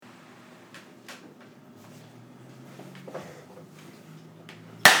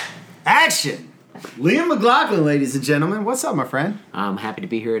Action! Liam McLaughlin, ladies and gentlemen. What's up, my friend? I'm happy to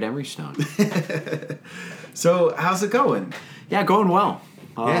be here at Emery Stone. So, how's it going? Yeah, going well.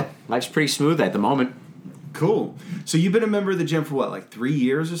 Yeah. Life's pretty smooth at the moment. Cool. So, you've been a member of the gym for what, like 3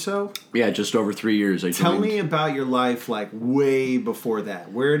 years or so? Yeah, just over 3 years. Tell me about your life, like, way before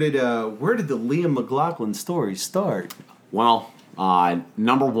that. Where did the Liam McLaughlin story start? Well,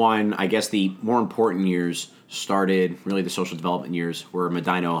 number one, I guess the more important years started, really the social development years, were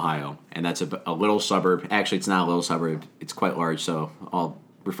Medina, Ohio. And that's a little suburb. Actually, it's not a little suburb. It's quite large, so I'll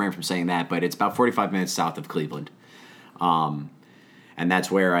refrain from saying that. But it's about 45 minutes south of Cleveland. And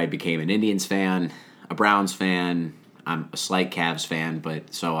that's where I became an Indians fan, a Browns fan. I'm a slight Cavs fan,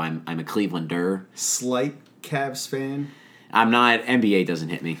 but so I'm a Clevelander. Slight Cavs fan? I'm not. NBA doesn't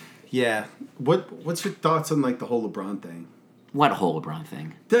hit me. Yeah. What's your thoughts on, like, the whole LeBron thing? What whole LeBron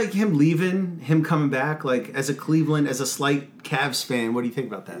thing? Like him leaving, him coming back, like as a Cleveland, as a slight Cavs fan, what do you think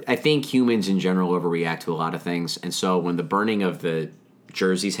about that? I think humans in general overreact to a lot of things. And so when the burning of the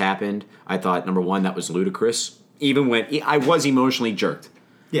jerseys happened, I thought, number one, that was ludicrous. Even when I was emotionally jerked.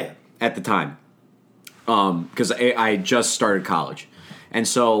 Yeah. At the time. Because I just started college. And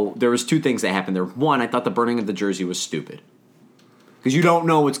so there was two things that happened there. One, I thought the burning of the jersey was stupid. Because you don't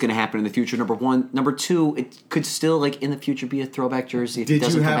know what's going to happen in the future, number one. Number two, it could still, like, in the future be a throwback jersey. If Did it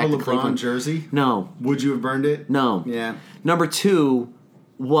doesn't you come have back a to LeBron Cleveland. jersey? No. Would you have burned it? No. Yeah. Number two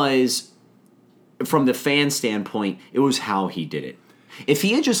was, from the fan standpoint, it was how he did it. If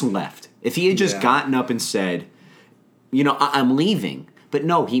he had just left, if he had just gotten up and said, you know, I'm leaving. But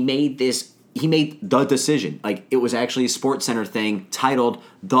no, he made the decision. Like, it was actually a SportsCenter thing titled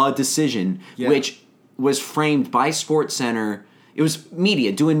The Decision, which was framed by SportsCenter. It was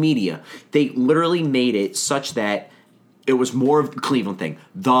media, doing media. They literally made it such that it was more of the Cleveland thing.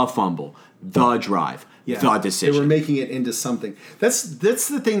 The fumble, the drive, the decision. They were making it into something. That's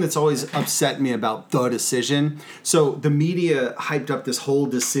the thing that's always upset me about the decision. So the media hyped up this whole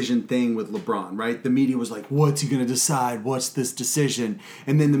decision thing with LeBron, right? The media was like, what's he going to decide? What's this decision?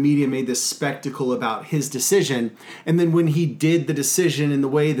 And then the media made this spectacle about his decision. And then when he did the decision in the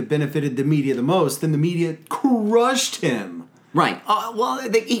way that benefited the media the most, then the media crushed him. Right.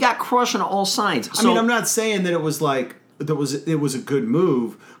 He got crushed on all sides. I mean, I'm not saying that it was like it was a good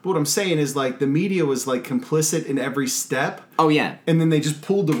move, but what I'm saying is, like, the media was, like, complicit in every step. Oh yeah. And then they just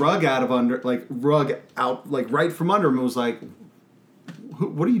pulled the rug out right from under him and was like,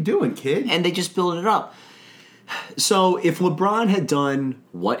 "What are you doing, kid?" And they just built it up. So if LeBron had done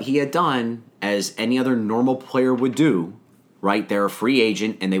what he had done, as any other normal player would do, right? They're a free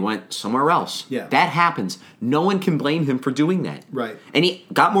agent and they went somewhere else. Yeah. That happens. No one can blame him for doing that. Right. And he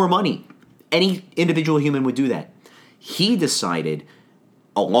got more money. Any individual human would do that. He decided,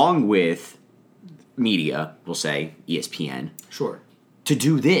 along with media, we'll say ESPN, Sure. to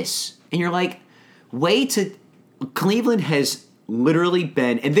do this. And you're like, Cleveland has literally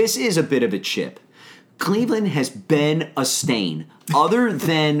been, and this is a bit of a chip, Cleveland has been a stain, other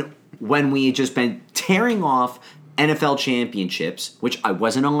than when we had just been tearing off NFL championships, which I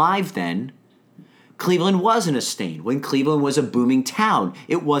wasn't alive then. Cleveland wasn't a stain. When Cleveland was a booming town,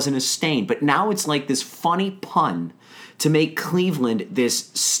 it wasn't a stain. But now it's like this funny pun to make Cleveland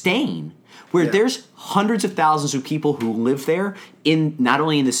this stain, where there's hundreds of thousands of people who live there, in not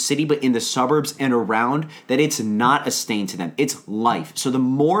only in the city, but in the suburbs and around, that it's not a stain to them. It's life. So the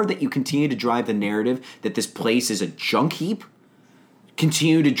more that you continue to drive the narrative that this place is a junk heap,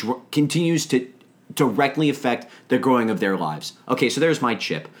 continues to directly affect the growing of their lives. Okay, so there's my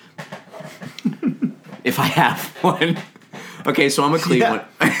chip. If I have one. Okay, so I'm a Cleveland.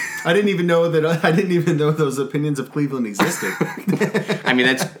 Yeah. I didn't even know those opinions of Cleveland existed. I mean,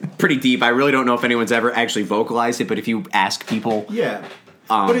 that's pretty deep. I really don't know if anyone's ever actually vocalized it, but if you ask people,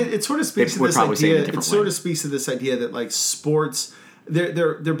 but it sort of speaks to this idea. It sort of speaks to this idea that, like, sports,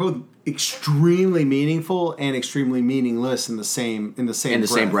 they're both extremely meaningful and extremely meaningless in the same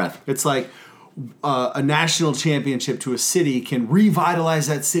breath. It's like a national championship to a city can revitalize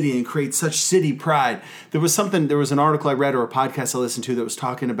that city and create such city pride. There was an article I read or a podcast I listened to that was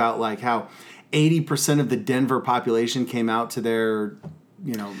talking about, like, how 80% of the Denver population came out to their,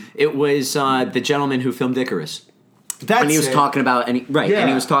 It was the gentleman who filmed Icarus. That's when he was talking about, and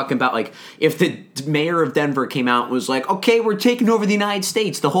he was talking about, like, if the mayor of Denver came out and was like, okay, we're taking over the United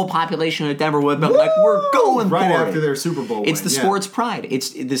States, the whole population of Denver would have been like, we're going for it. Right after their Super Bowl It's the sports pride. It's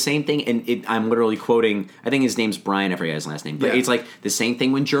the same thing, and I'm literally quoting, I think his name's Brian, I forget his last name, but it's like the same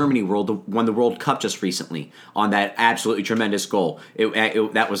thing when Germany won the World Cup just recently on that absolutely tremendous goal.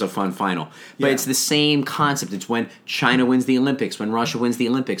 That was a fun final. But it's the same concept. It's when China wins the Olympics, when Russia wins the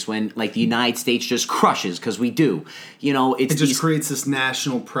Olympics, when, like, the United States just crushes, because we do. it just creates this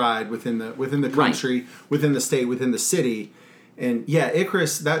national pride within the country, within the state, within the city. And yeah,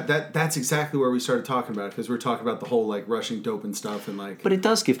 Icarus, that's exactly where we started talking about it, because we're talking about the whole like rushing dope and stuff and like. But it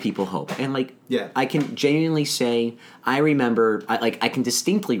does give people hope, and I can genuinely say I remember, I can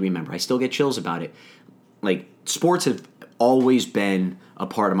distinctly remember. I still get chills about it. Like, sports have always been a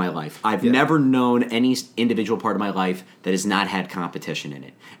part of my life. I've never known any individual part of my life that has not had competition in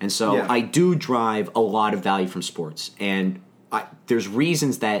it, and so I do derive a lot of value from sports. And there's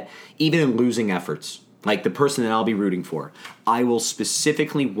reasons that even in losing efforts. Like the person that I'll be rooting for, I will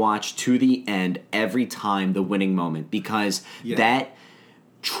specifically watch to the end every time the winning moment, because that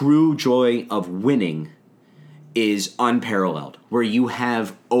true joy of winning is unparalleled, where you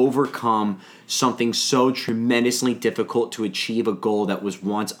have overcome something so tremendously difficult to achieve a goal that was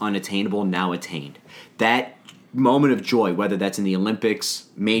once unattainable, now attained. That moment of joy, whether that's in the Olympics,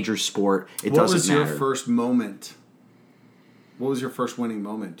 major sport, it doesn't matter. What was your first moment? What was your first winning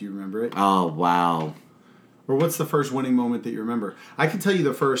moment? Do you remember it? Oh, wow. Or what's the first winning moment that you remember? I can tell you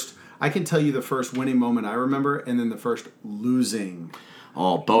the first winning moment I remember, and then the first losing.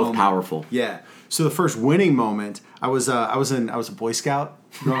 Oh, both moment. Powerful. Yeah. So the first winning moment, I was a Boy Scout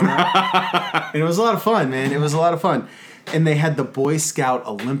growing up, and it was a lot of fun, man. It was a lot of fun, and they had the Boy Scout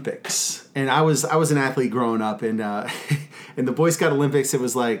Olympics, and I was an athlete growing up, and in the Boy Scout Olympics, it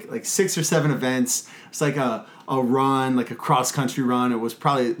was like 6 or 7 events. It's like a run, like a cross-country run. It was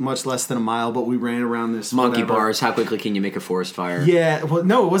probably much less than a mile, but we ran around this monkey bars. How quickly can you make a forest fire? Yeah, well,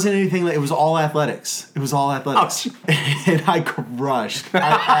 no, it wasn't anything. It was all athletics. And I crushed.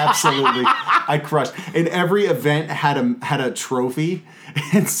 I crushed. And every event had a trophy.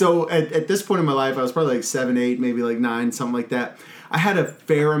 And so at this point in my life, I was probably like 7, 8, maybe like 9, something like that. I had a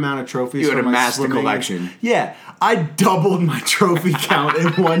fair amount of trophies. You had a master collection. Yeah, I doubled my trophy count in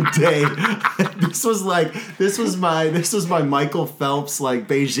one day. This was my Michael Phelps like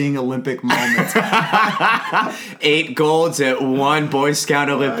Beijing Olympic moment. 8 golds at 1 Boy Scout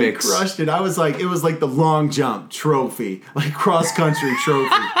Olympics. I crushed it. It was like the long jump trophy, like cross country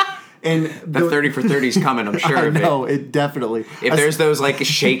trophy. And the 30 for 30 is coming, I'm sure. I know, it definitely. If there's those like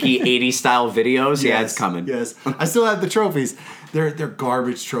shaky 80s style videos, it's coming. Yes, I still have the trophies. They're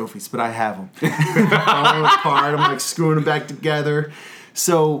garbage trophies, but I have them. Falling apart. I'm like screwing them back together.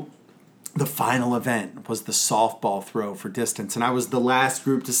 So the final event was the softball throw for distance, and I was the last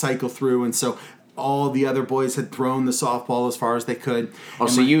group to cycle through, and so all the other boys had thrown the softball as far as they could. Oh,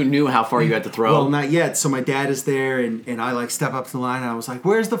 so you knew how far you had to throw? Well, not yet. So my dad is there, and I like step up to the line, and I was like,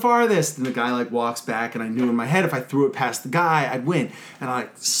 "Where's the farthest?" And the guy like walks back, and I knew in my head if I threw it past the guy, I'd win. And I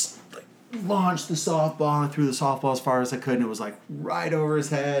launched the softball and threw the softball as far as I could, and it was like right over his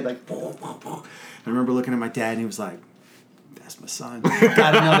head, like. I remember looking at my dad, and he was like, "That's my son.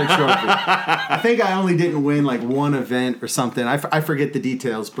 Got another trophy." I think I only didn't win like one event or something. I forget the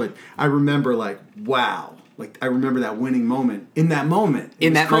details, but I remember like, wow. Like I remember that winning moment. In that moment.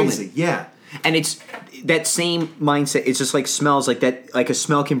 It was crazy. Yeah. And it's that same mindset. It's just like smells like that. Like a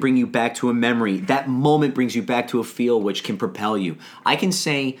smell can bring you back to a memory. That moment brings you back to a feel which can propel you. I can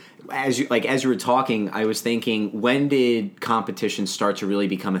say, as you were talking, I was thinking, when did competition start to really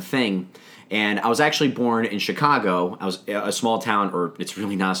become a thing? And I was actually born in Chicago. I was a small town, or it's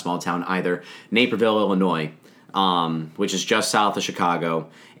really not a small town either, Naperville, Illinois, which is just south of Chicago.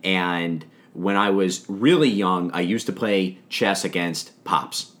 And when I was really young, I used to play chess against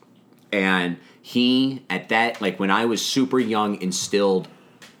Pops. And he, at that, like when I was super young, instilled,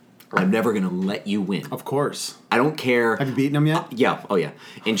 I'm never going to let you win. Of course. I don't care. Have you beaten him yet? Yeah. Oh, yeah.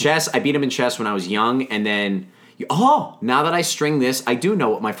 In chess, I beat him in chess when I was young, and then... Oh, now that I string this, I do know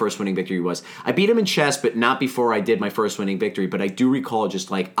what my first winning victory was. I beat him in chess, but not before I did my first winning victory. But I do recall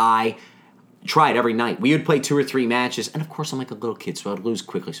just like I tried every night. We would play 2 or 3 matches. And of course, I'm like a little kid, so I'd lose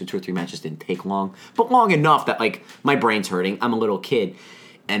quickly. So 2 or 3 matches didn't take long. But long enough that like my brain's hurting. I'm a little kid.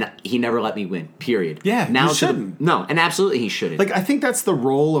 And he never let me win, period. Yeah, now he shouldn't. No, and absolutely he shouldn't. Like, I think that's the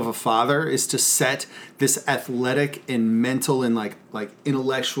role of a father, is to set this athletic and mental and like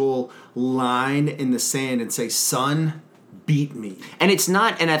intellectual line in the sand and say, son, beat me. And it's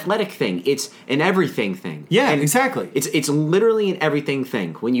not an athletic thing. It's an everything thing. Yeah, and exactly. It's literally an everything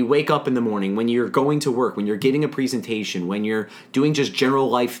thing. When you wake up in the morning, when you're going to work, when you're giving a presentation, when you're doing just general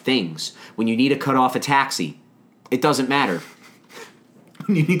life things, when you need to cut off a taxi, it doesn't matter.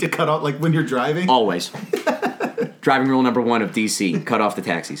 You need to cut off, like when you're driving? Always. Driving rule number 1 of DC, cut off the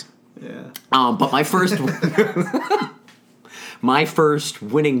taxis. Yeah. But my first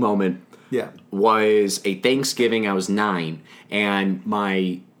winning moment was a Thanksgiving. I was 9, and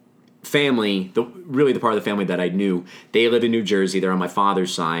my family, really the part of the family that I knew, they live in New Jersey. They're on my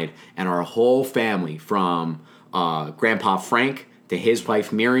father's side, and our whole family from Grandpa Frank, to his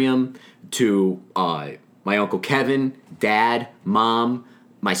wife Miriam, to my Uncle Kevin, Dad, Mom.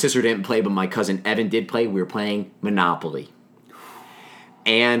 My sister didn't play, but my cousin Evan did play. We were playing Monopoly.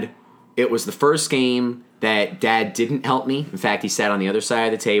 And it was the first game that Dad didn't help me. In fact, he sat on the other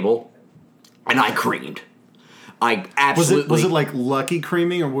side of the table, and I creamed. I absolutely... Was it like lucky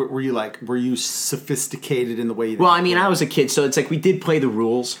creaming, or were you sophisticated in the way you... Well, I mean, I was a kid, so it's like we did play the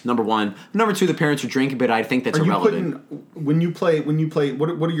rules, number one. Number two, the parents were drinking, but I think that's irrelevant. When you play, what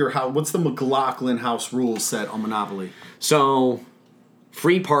are your house... What's the McLaughlin house rules set on Monopoly? So,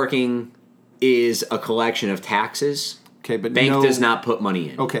 free parking is a collection of taxes. Okay, but bank does not put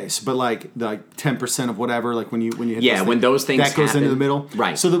money in. Okay, so but like 10% of whatever, like when you hit when those things that goes happen, into the middle,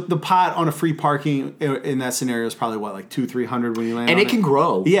 right? So the pot on a free parking in that scenario is probably what, like $200-300 when you land, and it can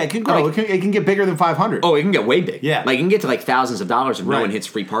grow. Yeah, it can grow. Like, it can get bigger than $500. Oh, it can get way big. Yeah, like it can get to like thousands of dollars if no one hits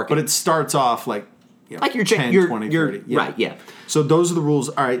free parking. But it starts off like like you're 10, 20, 30. Yeah. Right? Yeah. So those are the rules.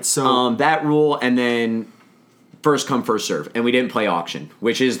 All right. So that rule, and then first come first serve, and we didn't play auction,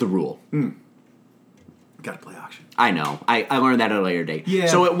 which is the rule. Got to play auction. I know. I learned that at a later date. Yeah.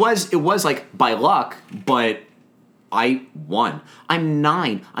 So it was like by luck, but I won. I'm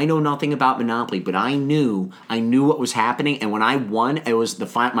 9. I know nothing about Monopoly, but I knew what was happening. And when I won, it was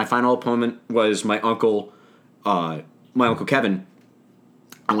my final opponent was my uncle Kevin.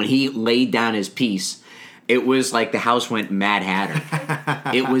 And when he laid down his piece, it was like the house went Mad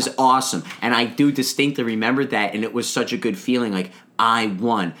Hatter. It was awesome. And I do distinctly remember that, and it was such a good feeling, like I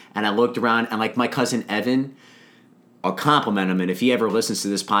won. And I looked around, and like my cousin Evan, I'll compliment him, and if he ever listens to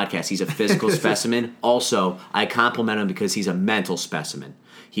this podcast, he's a physical specimen. Also, I compliment him because he's a mental specimen.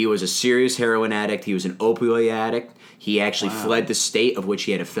 He was a serious heroin addict. He was an opioid addict. He actually fled the state of which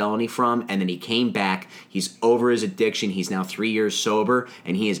he had a felony from, and then he came back. He's over his addiction. He's now 3 years sober,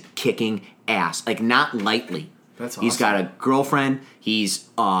 and he is kicking ass. Like, not lightly. That's awesome. He's got a girlfriend. He's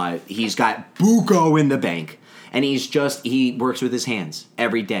got buco in the bank. And he works with his hands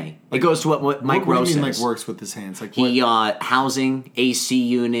every day. It goes to what Mike Rowe says. What do you mean, like, works with his hands? Like, he, housing, AC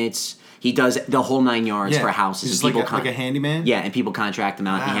units, he does the whole 9 yards for houses. He's just like a handyman? Yeah, and people contract him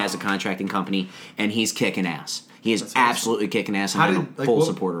out. Wow. He has a contracting company, and he's kicking ass. He is absolutely kicking ass, and I'm a full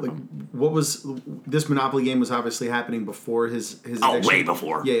supporter of him. What was... This Monopoly game was obviously happening before his addiction? Oh, way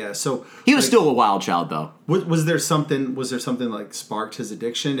before. Yeah. So he was still a wild child, though. Was there something like sparked his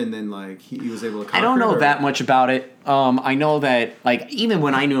addiction, and then like he was able to conquer I don't know that much about it. I know that like even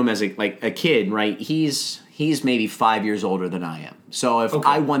when I knew him as a kid, right? He's maybe 5 years older than I am. So if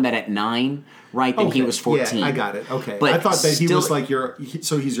I won that at 9, right, then he was 14. Yeah, I got it. Okay. But I thought that he was like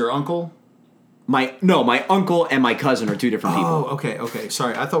so he's your uncle? My uncle and my cousin are two different people. Oh, okay.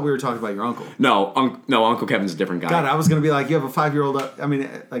 Sorry, I thought we were talking about your uncle. No, Uncle Kevin's a different guy. God, I was going to be like, you have a 5-year-old. I mean,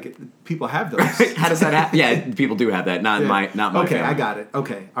 like people have those. How does that happen? Yeah, people do have that. Not my. Okay, family. I got it.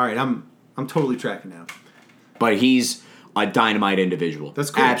 Okay, all right. I'm totally tracking now. But he's a dynamite individual. That's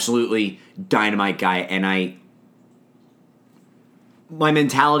cool. Absolutely dynamite guy, and my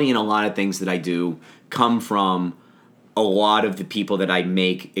mentality in a lot of things that I do come from a lot of the people that I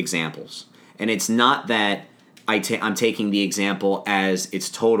make examples. And it's not that I'm taking the example as its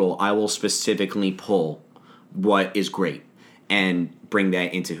total. I will specifically pull what is great and bring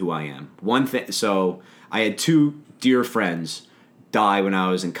that into who I am. So I had 2 dear friends die when I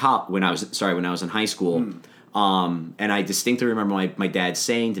was in high school. And I distinctly remember my dad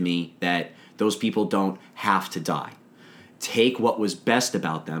saying to me that those people don't have to die. Take what was best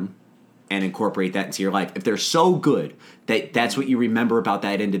about them and incorporate that into your life. If they're so good that's what you remember about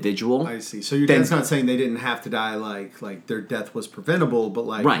that individual. I see. So your dad's not saying they didn't have to die, like their death was preventable, but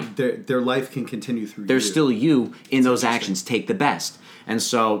like their life can continue through. There's still you in those actions. Take the best. And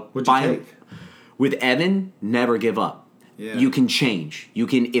so what'd you take? With Evan, never give up. Yeah. You can change.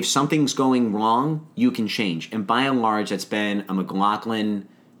 If something's going wrong, you can change. And by and large, that's been a McLaughlin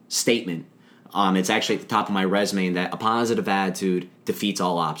statement. It's actually at the top of my resume that a positive attitude defeats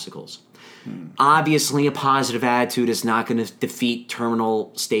all obstacles. Obviously, a positive attitude is not going to defeat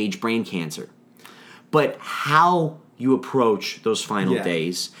terminal stage brain cancer. But how you approach those final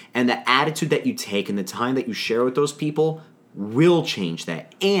days and the attitude that you take and the time that you share with those people will change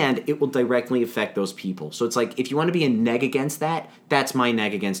that. And it will directly affect those people. So it's like, if you want to be a neg against that, that's my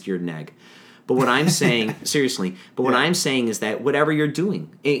neg against your neg. But what I'm saying, seriously, what I'm saying is that whatever you're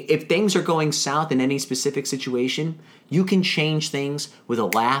doing, if things are going south in any specific situation, you can change things with a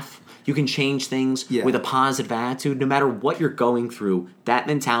laugh. You can change things with a positive attitude. No matter what you're going through, that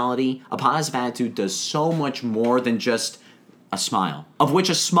mentality, a positive attitude does so much more than just a smile, of which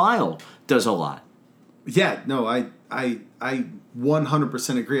a smile does a lot. Yeah, no, I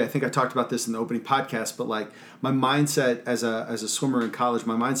 100% agree. I think I talked about this in the opening podcast, but like my mindset as a swimmer in college,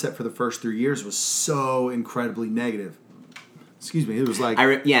 my mindset for the first 3 years was so incredibly negative. Excuse me. It was like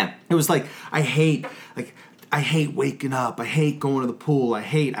It was like I hate waking up. I hate going to the pool. I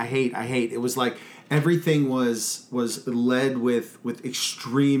hate. It was like everything was led with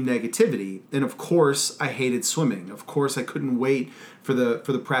extreme negativity. And of course, I hated swimming. Of course, I couldn't wait for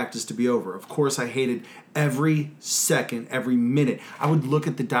the practice to be over. Of course, I hated every second, every minute. I would look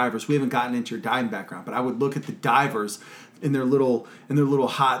at the divers. We haven't gotten into your diving background, but I would look at the divers in their little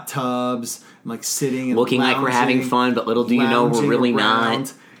hot tubs, and like sitting and looking like we're having fun, but little do you know we're really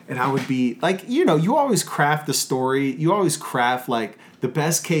not. And I would be like, you always craft the story. You always craft like the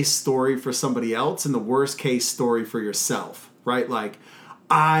best case story for somebody else and the worst case story for yourself, right? Like,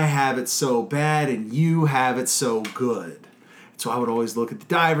 I have it so bad and you have it so good. So I would always look at the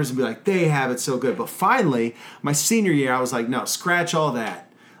divers and be like, they have it so good. But finally, my senior year, I was like, no, scratch all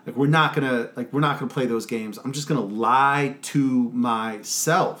that. Like, we're not gonna play those games. I'm just gonna lie to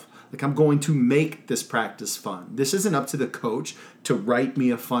myself. Like, I'm going to make this practice fun. This isn't up to the coach to write me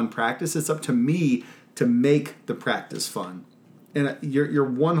a fun practice. It's up to me to make the practice fun. And you're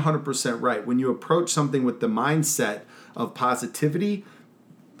 100% right. When you approach something with the mindset of positivity,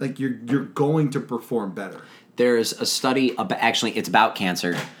 like you're going to perform better. There's a study about, actually it's about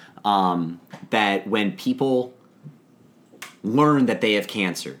cancer, that when people learn that they have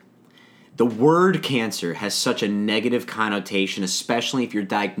cancer, the word cancer has such a negative connotation, especially if you're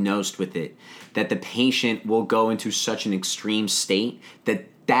diagnosed with it, that the patient will go into such an extreme state that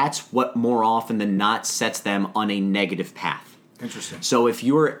that's what more often than not sets them on a negative path. Interesting. So if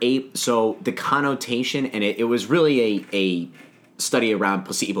you're so the connotation, and it was really a study around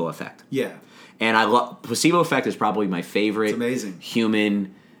placebo effect. Yeah. And I love placebo effect is probably my favorite. It's amazing.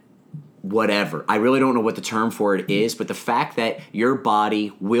 Human whatever. I really don't know what the term for it is, but the fact that your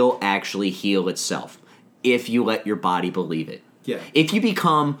body will actually heal itself if you let your body believe it. Yeah. If you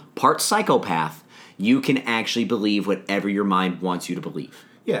become part psychopath, you can actually believe whatever your mind wants you to believe.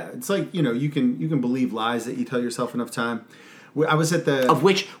 Yeah, it's like, you can believe lies that you tell yourself enough time. I was at the... Of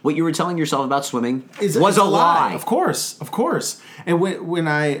which, what you were telling yourself about swimming was a lie. Of course. And when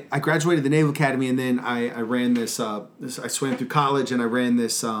I graduated the Naval Academy, and then I ran this I swam through college, and I ran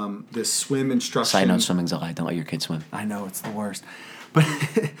this swim instruction... Side note, swimming's a lie. Don't let your kids swim. I know, it's the worst. But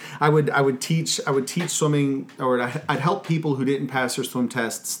I would teach swimming, or I'd help people who didn't pass their swim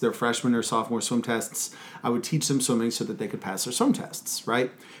tests, their freshman or sophomore swim tests. I would teach them swimming so that they could pass their swim tests,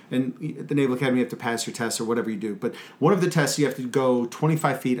 right? And at the Naval Academy, you have to pass your tests or whatever you do. But one of the tests, you have to go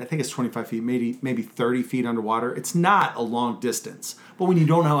 25 feet. I think it's 25 feet, maybe 30 feet underwater. It's not a long distance. But when you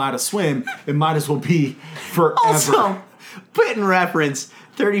don't know how to swim, it might as well be forever. Also, put in reference,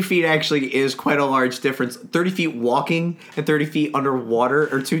 30 feet actually is quite a large difference. 30 feet walking and 30 feet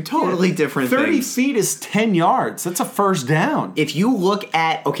underwater are two totally different 30 things. 30 feet is 10 yards. That's a first down. If you look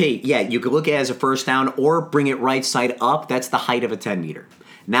at, you could look at it as a first down or bring it right side up. That's the height of a 10 meter.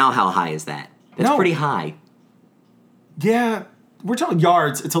 Now how high is that? That's pretty high. Yeah, we're talking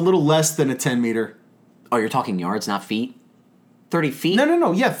yards. It's a little less than a 10 meter. Oh, you're talking yards, not feet? 30 feet?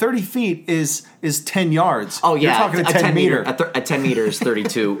 No. Yeah, 30 feet is 10 yards. Oh, yeah. You're talking a 10 meter. A 10 meter is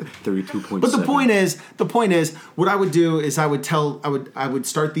 32.7. But the point is, what I would do is I would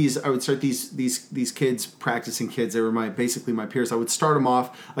start these kids, practicing kids. They were basically my peers. I would start them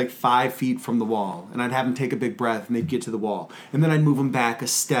off like 5 feet from the wall, and I'd have them take a big breath, and they'd get to the wall. And then I'd move them back a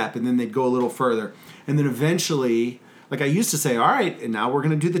step, and then they'd go a little further. And then eventually, like I used to say, all right, and now we're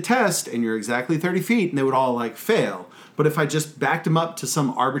going to do the test, and you're exactly 30 feet, and they would all like fail. But if I just backed them up to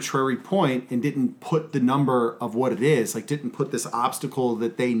some arbitrary point and didn't put the number of what it is, like didn't put this obstacle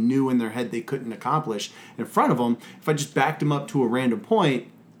that they knew in their head they couldn't accomplish in front of them, if I just backed them up to a random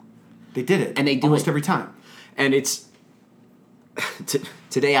point, they did it. And they do almost it every time. And it's...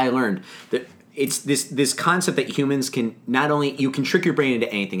 Today I learned that it's this concept that humans can not only... You can trick your brain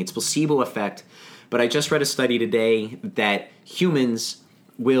into anything. It's placebo effect. But I just read a study today that humans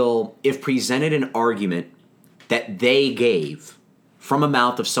will, if presented an argument that they gave from a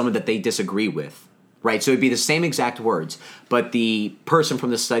mouth of someone that they disagree with, right? So it'd be the same exact words, but the person from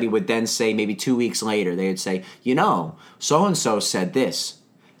the study would then say, maybe 2 weeks later, they would say, so-and-so said this.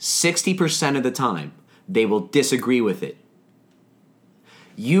 60% of the time, they will disagree with it.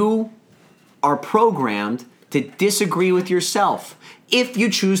 You are programmed to disagree with yourself. If you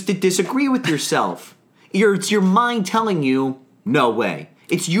choose to disagree with yourself, it's your mind telling you, no way.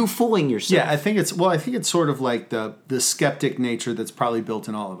 It's you fooling yourself. Yeah, I think it's sort of like the skeptic nature that's probably built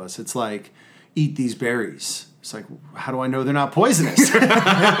in all of us. It's like, eat these berries. It's like, how do I know they're not poisonous? But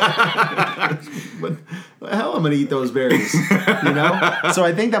the hell, I'm going to eat those berries, you know? So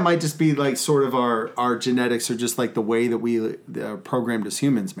I think that might just be like sort of our genetics, or just like the way that we are programmed as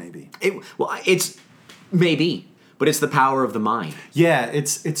humans, maybe. It's maybe, but it's the power of the mind. Yeah,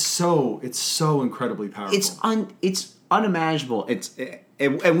 it's so incredibly powerful. It's unimaginable.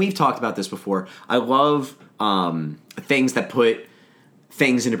 And we've talked about this before. I love things that put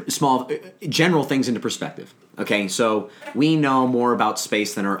things into general things into perspective. Okay, so we know more about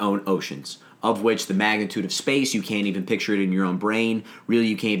space than our own oceans, of which the magnitude of space, you can't even picture it in your own brain. Really,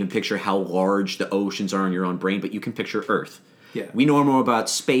 you can't even picture how large the oceans are in your own brain, but you can picture Earth. Yeah. We know more about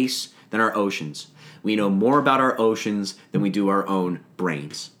space than our oceans. We know more about our oceans than we do our own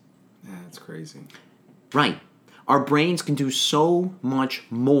brains. Yeah, that's crazy. Right. Our brains can do so much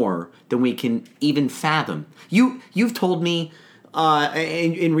more than we can even fathom. You've told me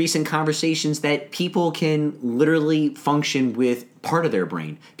in recent conversations that people can literally function with part of their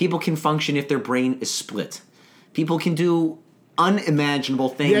brain. People can function if their brain is split. People can do unimaginable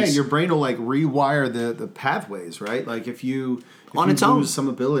things. Yeah, your brain will like rewire the pathways, right? Like if you lose own some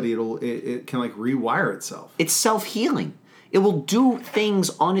ability, it can like rewire itself. It's self-healing. It will do things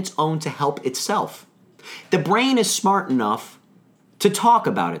on its own to help itself. The brain is smart enough to talk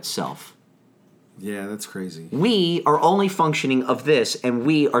about itself. Yeah, that's crazy. We are only functioning of this, and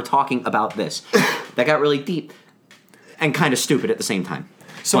we are talking about this. That got really deep and kind of stupid at the same time.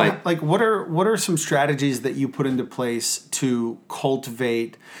 So, like, what are some strategies that you put into place to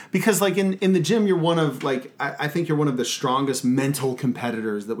cultivate? Because, like, in the gym, you're one of, like, I think you're one of the strongest mental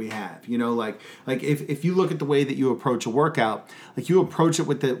competitors that we have. You know, like if you look at the way that you approach a workout, like, you approach it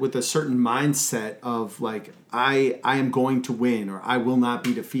with a certain mindset of, like, I am going to win, or I will not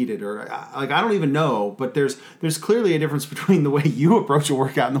be defeated, or, like, I don't even know, but there's clearly a difference between the way you approach a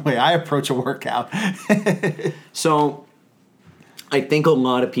workout and the way I approach a workout. So I think a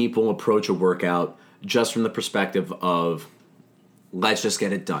lot of people approach a workout just from the perspective of, let's just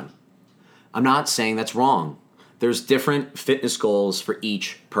get it done. I'm not saying that's wrong. There's different fitness goals for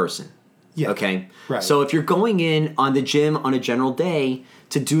each person. Yeah. Okay? Right. So if you're going in on the gym on a general day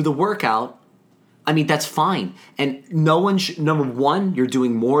to do the workout, I mean, that's fine. And no one number one, you're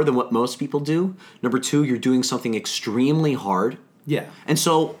doing more than what most people do. Number two, you're doing something extremely hard. Yeah. And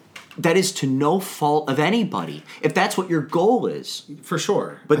so that is to no fault of anybody, if that's what your goal is. For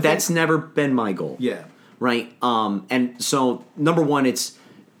sure. But that's never been my goal. Yeah. Right? And so, number one, it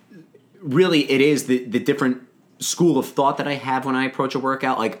is the different school of thought that I have when I approach a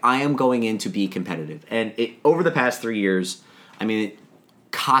workout. Like, I am going in to be competitive. And over the past 3 years, I mean,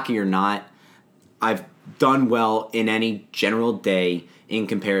 cocky or not, I've done well in any general day in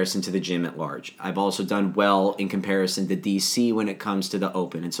comparison to the gym at large. I've also done well in comparison to DC when it comes to the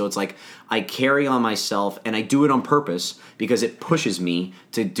open. And so it's like I carry on myself, and I do it on purpose because it pushes me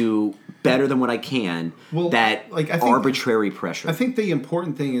to do better than what I can. Well, that I think, arbitrary pressure. I think the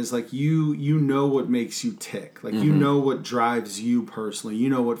important thing is, like, you know what makes you tick. Like, you know what drives you personally. You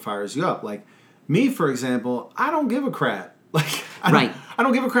know what fires you up. Like, me, for example, I don't give a crap. Like, I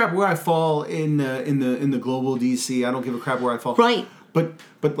don't give a crap where I fall in the global DC. I don't give a crap where I fall. Right. But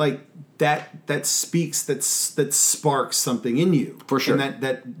like that sparks something in you, for sure.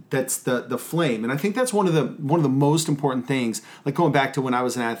 And that's the flame. And I think that's one of the most important things. Like, going back to when I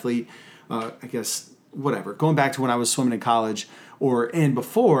was an athlete, I guess whatever. Going back to when I was swimming in college and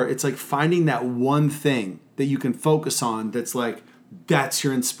before, it's like finding that one thing that you can focus on. That's like that's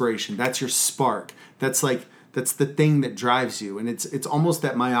your inspiration. That's your spark. That's the thing that drives you. And it's almost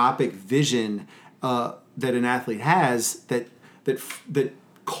that myopic vision that an athlete has that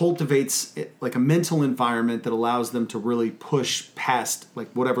cultivates like a mental environment that allows them to really push past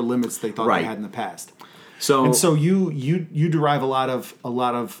like whatever limits they thought they had in the past. So you derive a lot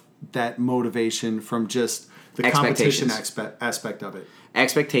of that motivation from just the competition aspect of it.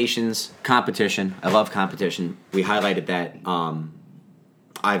 Expectations, competition. I love competition. We highlighted that.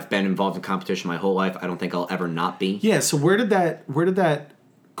 I've been involved in competition my whole life. I don't think I'll ever not be. Yeah. So where did that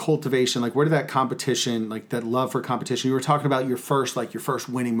cultivation, like, where did that competition, like that love for competition? You were talking about your first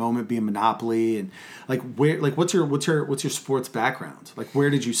winning moment being Monopoly, and like what's your sports background? Like, where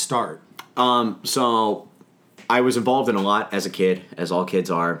did you start? So I was involved in a lot as a kid, as all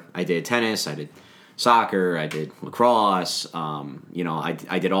kids are. I did tennis, I did soccer, I did lacrosse.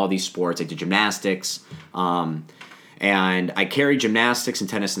 I did all these sports. I did gymnastics. And I carried gymnastics and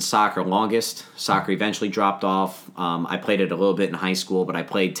tennis and soccer longest. Soccer eventually dropped off. I played it a little bit in high school, but I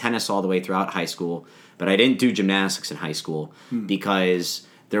played tennis all the way throughout high school. But I didn't do gymnastics in high school because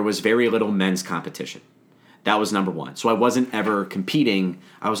there was very little men's competition. That was number one. So I wasn't ever competing.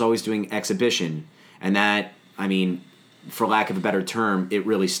 I was always doing exhibition. And that, I mean, for lack of a better term, it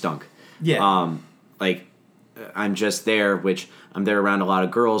really stunk. Yeah. I'm just there, which I'm there around a lot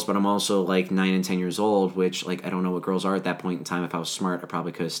of girls, but I'm also like 9 and 10 years old, which like I don't know what girls are at that point in time. If I was smart, I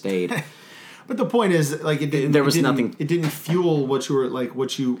probably could have stayed. But the point is, like, nothing. It didn't fuel what you were like.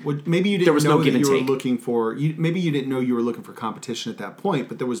 Maybe you didn't know that you were looking for. Maybe you didn't know you were looking for competition at that point.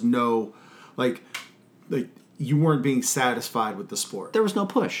 But there was no, like you weren't being satisfied with the sport. There was no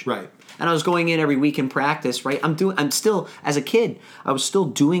push, right? And I was going in every week in practice. Right, I'm still as a kid. I was still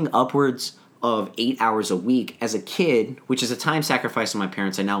doing upwards of 8 hours a week as a kid, which is a time sacrifice of my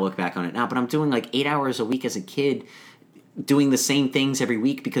parents. I now look back on it now, but I'm doing like 8 hours a week as a kid, doing the same things every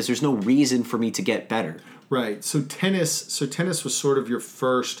week because there's no reason for me to get better. Right. So tennis was sort of your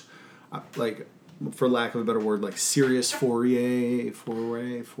first, like, for lack of a better word, like serious foray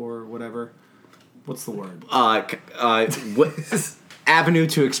for whatever. What's the word? Avenue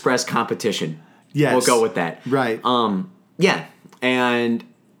to express competition. Yes. We'll go with that. Right. Yeah. And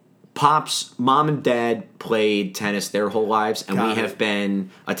Pop's mom and dad played tennis their whole lives, and we have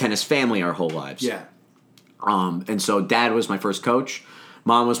been a tennis family our whole lives. Yeah. And so Dad was my first coach,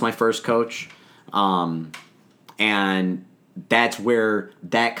 Mom was my first coach, and that's where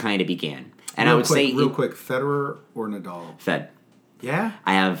that kind of began. And I would say, real quick, Federer or Nadal? Fed. Yeah.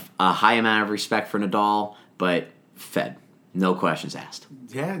 I have a high amount of respect for Nadal, but Fed, no questions asked.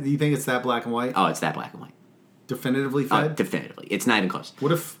 Yeah. Do you think it's that black and white? Oh, it's that black and white. Definitively Fed? Definitively. It's not even close.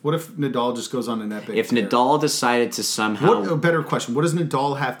 What if Nadal just goes on an epic If tear? Nadal decided to somehow... A better question. What does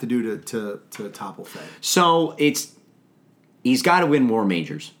Nadal have to do to topple Fed? So, he's got to win more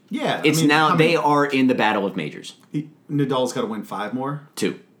majors. Yeah. They are in the battle of majors. Nadal's got to win 5 more?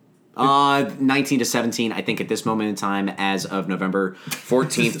 2. 19 to 17, I think at this moment in time, as of November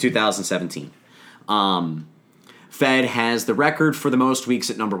 14th, 2017. Fed has the record for the most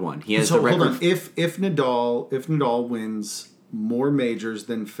weeks at number 1. He has the record. Hold on. If Nadal wins more majors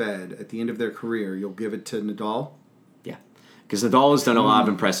than Fed at the end of their career, you'll give it to Nadal? Yeah, because Nadal has done a lot of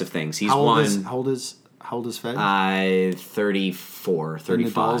impressive things. He's How old is Fed? 34,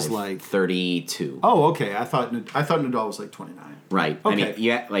 35. Nadal's like 32. Oh, okay. I thought Nadal was like 29. Right. Okay. I mean,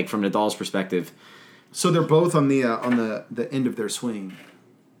 yeah, like from Nadal's perspective. So they're both on the end of their swing.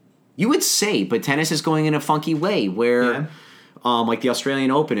 You would say, but tennis is going in a funky way where, like the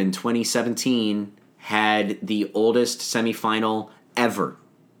Australian Open in 2017 had the oldest semifinal ever.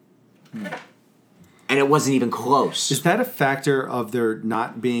 And it wasn't even close. Is that a factor of there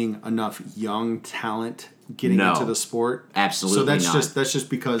not being enough young talent getting into the sport? Absolutely not. So that's just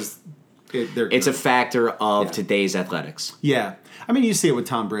because it's a factor of today's athletics. Yeah. I mean, you see it with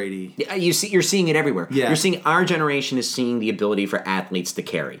Tom Brady. You're seeing it everywhere. Yeah. You're seeing our generation is seeing the ability for athletes to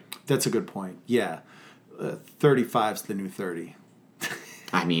carry. That's a good point. Yeah. 35's the new 30.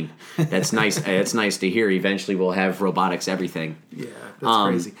 I mean, that's nice. It's nice to hear. Eventually, we'll have robotics everything. Yeah, that's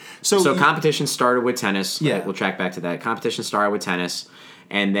crazy. So competition started with tennis. Yeah. We'll track back to that. Competition started with tennis.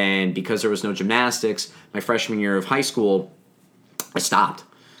 And then because there was no gymnastics, my freshman year of high school, I stopped.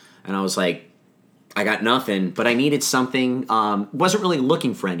 And I was like, I got nothing, but I needed something. Wasn't really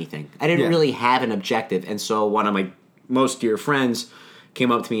looking for anything. I didn't really have an objective. And so one of my most dear friends came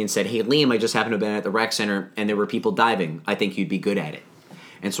up to me and said, "Hey, Liam, I just happened to have been at the rec center, and there were people diving. I think you'd be good at it."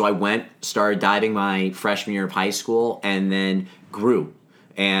 And so I went, started diving my freshman year of high school, and then grew.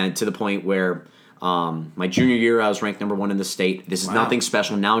 And to the point where my junior year, I was ranked number 1 in the state. This is nothing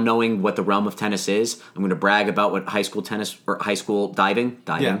special. Now knowing what the realm of tennis is, I'm going to brag about what high school tennis or high school diving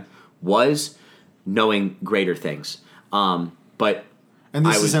was, knowing greater things. And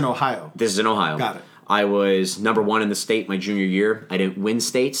this is in Ohio. This is in Ohio. Got it. I was number 1 in the state my junior year. I didn't win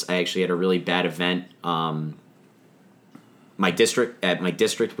states. I actually had a really bad event. My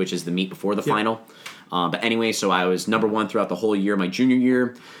district, which is the meet before the final. But anyway, so I was number 1 throughout the whole year. My junior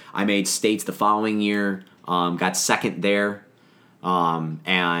year, I made states the following year. Got second there,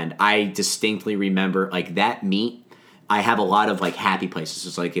 and I distinctly remember like that meet. I have a lot of like happy places.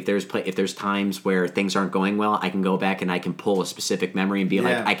 It's like if there's times where things aren't going well, I can go back and I can pull a specific memory and be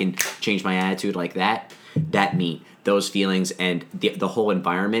like, I can change my attitude like that. That meet, those feelings, and the whole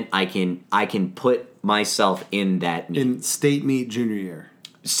environment. I can put myself in that meet. In state meet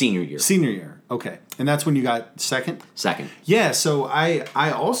senior year. Okay, and that's when you got second. Yeah, so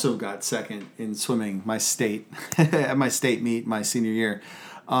I also got second in swimming my state at my state meet my senior year.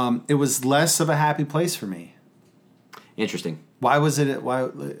 It was less of a happy place for me. Interesting. Why was it?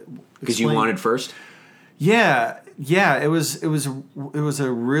 Because you wanted first. Yeah. It was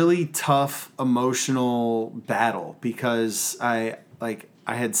a really tough emotional battle because I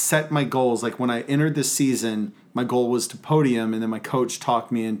had set my goals. Like when I entered this season, my goal was to podium, and then my coach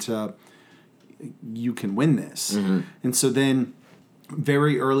talked me into you can win this. And so then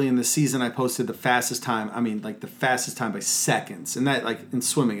very early in the season, I posted the fastest time. I mean, like the fastest time by seconds. And that, like in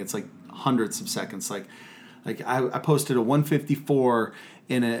swimming, it's like hundreds of seconds. Like I posted a 154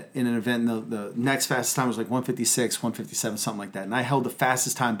 in an event. And the next fastest time was like 156, 157, something like that. And I held the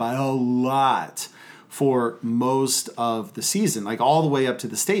fastest time by a lot for most of the season, like all the way up to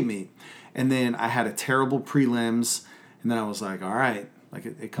the state meet. And then I had a terrible prelims. And then I was like, all right, like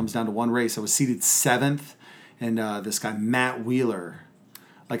it comes down to one race. I was seated 7th. And this guy, Matt Wheeler,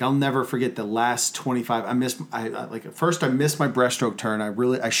 like I'll never forget the last 25. At first I missed my breaststroke turn.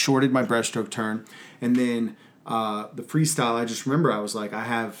 I shorted my breaststroke turn, and then the freestyle. I just remember I was like, I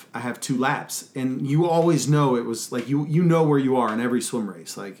have 2 laps, and you always know it was like you know where you are in every swim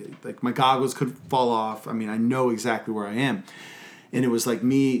race. Like my goggles could fall off. I mean, I know exactly where I am, and it was like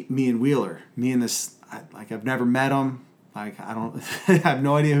me and Wheeler, me and this. I've never met him. Like, I have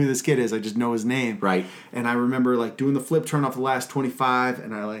no idea who this kid is. I just know his name. Right. And I remember, like, doing the flip turn off the last 25,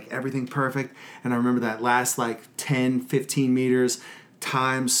 and I, like, everything perfect. And I remember that last, like, 10, 15 meters,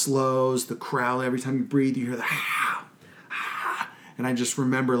 time slows, the crowd, every time you breathe, you hear the and I just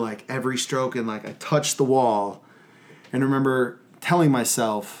remember, like, every stroke, and, like, I touched the wall. And I remember telling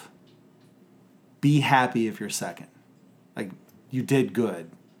myself, be happy if you're second. Like, you did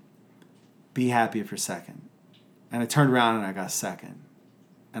good. Be happy if you're second. And I turned around and I got second,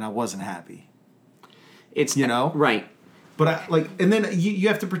 and I wasn't happy. It's right, but and then you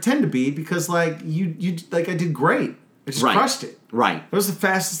have to pretend to be, because like you like I did great. I just crushed it. Right. That was the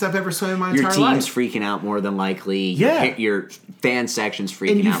fastest I've ever swum in my entire life. Your team's freaking out more than likely. Yeah. Your fan section's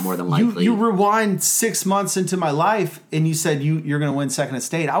freaking out more than likely. You rewind 6 months into my life, and you said you're going to win second at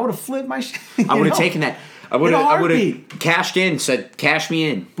state. I would have flipped my shit. I would have taken that. I would have cashed in. Said, cash me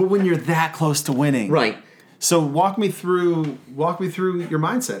in. But when you're that close to winning, right. So walk me through your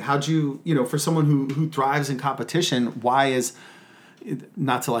mindset. How'd you for someone who thrives in competition, why is,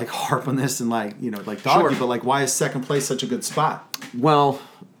 not to like harp on this and like dog you, but like why is second place such a good spot? Well,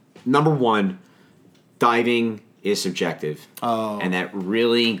 number one, diving is subjective. Oh. And that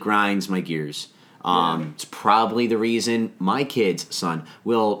really grinds my gears. It's probably the reason my kid's son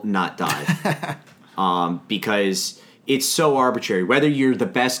will not dive. Because it's so arbitrary. Whether you're the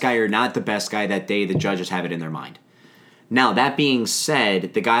best guy or not the best guy that day, the judges have it in their mind. Now, that being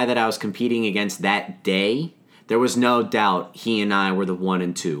said, the guy that I was competing against that day, there was no doubt he and I were the 1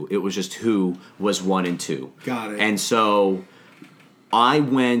 and 2. It was just who was 1 and 2. Got it. And so I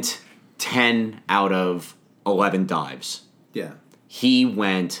went 10 out of 11 dives. Yeah. He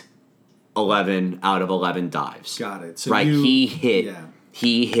went 11 out of 11 dives. Got it. So right. He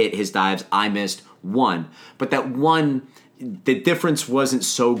hit his dives. I missed 1. But that 1, the difference wasn't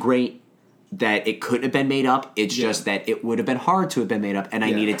so great that it couldn't have been made up. It's just that it would have been hard to have been made up, and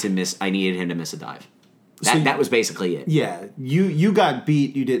I needed him to miss a dive. That was basically it. Yeah. You got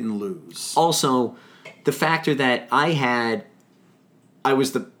beat, you didn't lose. Also, the factor that I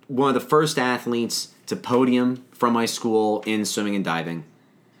was one of the first athletes to podium from my school in swimming and diving.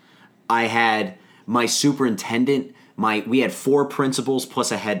 I had my superintendent. We had 4 principals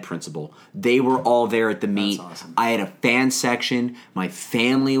plus a head principal. They were all there at the meet. That's awesome. I had a fan section. My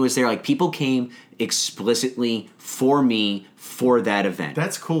family was there. Like, people came explicitly for me for that event.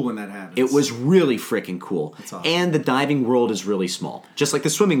 That's cool when that happens. It was really freaking cool. That's awesome. And the diving world is really small. Just like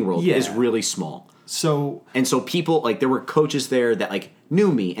the swimming world is really small. So people, like, there were coaches there that, like,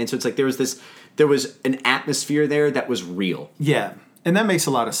 knew me. And so it's like there was an atmosphere there that was real. Yeah. And that makes a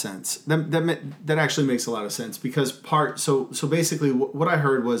lot of sense. That actually makes a lot of sense, because so basically what I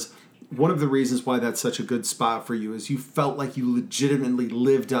heard was one of the reasons why that's such a good spot for you is you felt like you legitimately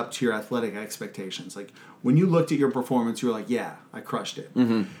lived up to your athletic expectations. Like when you looked at your performance, you were like, yeah, I crushed it.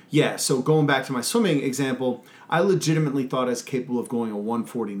 Mm-hmm. Yeah. So going back to my swimming example, I legitimately thought I was capable of going a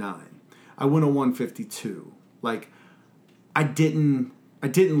 149. I went a 152. Like I didn't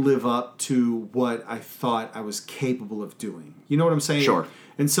live up to what I thought I was capable of doing. You know what I'm saying? Sure.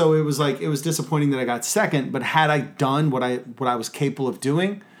 And so it was disappointing that I got second, but had I done what I was capable of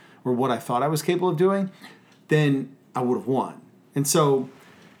doing, or what I thought I was capable of doing, then I would have won. And so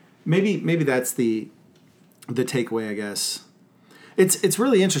maybe that's the takeaway, I guess. It's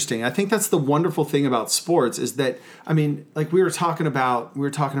really interesting. I think that's the wonderful thing about sports is that, I mean, like we were talking about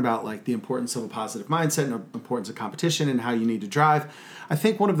like the importance of a positive mindset and the importance of competition and how you need to drive. I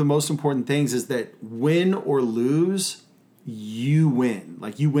think one of the most important things is that win or lose, you win.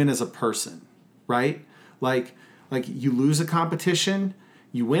 Like you win as a person, right? Like you lose a competition,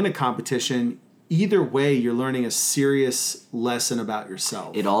 you win a competition. Either way, you're learning a serious lesson about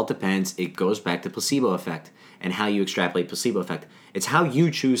yourself. It all depends. It goes back to placebo effect and how you extrapolate placebo effect. It's how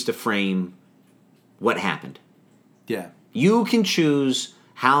you choose to frame what happened. Yeah. You can choose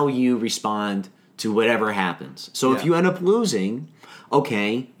how you respond to whatever happens. So if you end up losing,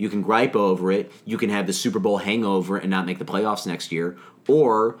 okay, you can gripe over it. You can have the Super Bowl hangover and not make the playoffs next year.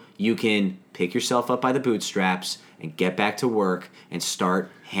 Or you can pick yourself up by the bootstraps and get back to work and start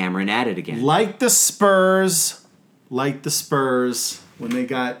hammering at it again. Like the Spurs when they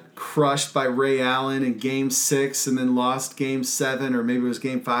got crushed by Ray Allen in Game 6 and then lost Game 7, or maybe it was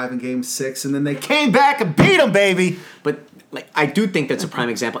Game 5 and Game 6, and then they came back and beat them, baby. But I do think that's a prime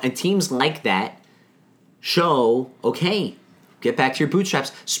example. And teams like that show, okay, get back to your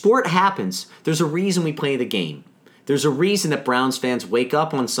bootstraps. Sport happens. There's a reason we play the game. There's a reason that Browns fans wake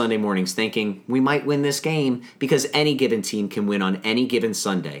up on Sunday mornings thinking we might win this game because any given team can win on any given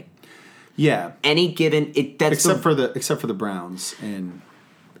Sunday. Yeah. Any given except for the Browns and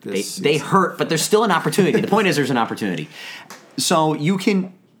they hurt, but there's still an opportunity. The point is there's an opportunity. So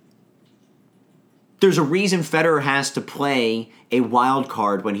there's a reason Federer has to play a wild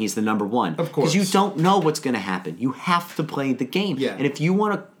card when he's the number one. Of course. Because you don't know what's going to happen. You have to play the game. Yeah. And if you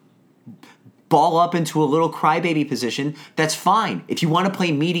want to ball up into a little crybaby position, that's fine. If you want to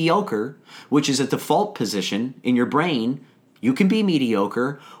play mediocre, which is a default position in your brain, you can be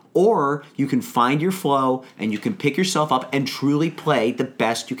mediocre, or you can find your flow and you can pick yourself up and truly play the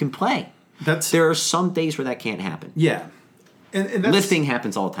best you can play. There are some days where that can't happen. Yeah. And lifting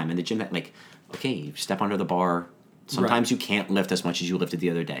happens all the time in the gym. Like, okay, you step under the bar. Sometimes you can't lift as much as you lifted the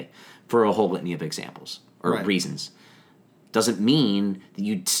other day for a whole litany of examples or reasons. Doesn't mean that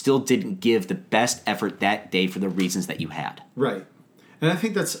you still didn't give the best effort that day for the reasons that you had. Right. And I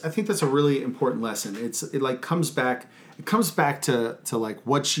think that's a really important lesson. It comes back to like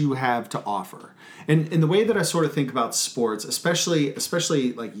what you have to offer. And the way that I sort of think about sports,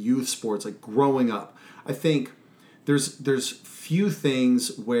 especially like youth sports, like growing up, I think there's few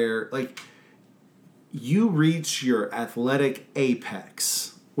things where like you reach your athletic apex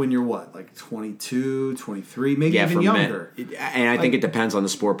when you're what, like 22, 23, maybe even younger. And I think it depends on the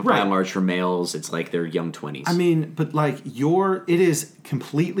sport, but by and large for males, it's like their young 20s. I mean, but like it is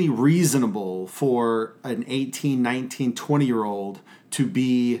completely reasonable for an 18, 19, 20-year-old to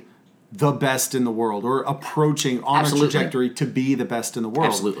be the best in the world or approaching on a trajectory to be the best in the world.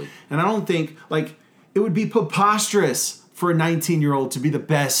 Absolutely. And I don't think, like, it would be preposterous for a 19-year-old to be the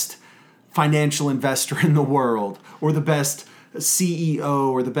best financial investor in the world or the best CEO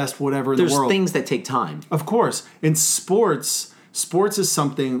or the best whatever in the world. There's things that take time. Of course. In sports is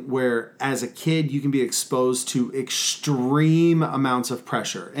something where as a kid you can be exposed to extreme amounts of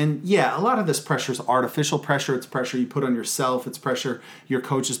pressure. And yeah, a lot of this pressure is artificial pressure. It's pressure you put on yourself. It's pressure your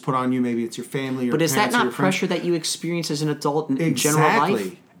coaches put on you. Maybe it's your family or parents. But is that not pressure that you experience as an adult in general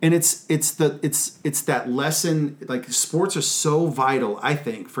life? And it's that lesson. Like, sports are so vital, I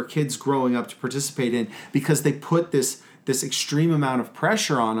think, for kids growing up to participate in, because they put this extreme amount of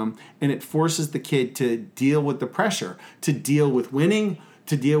pressure on them, and it forces the kid to deal with the pressure, to deal with winning,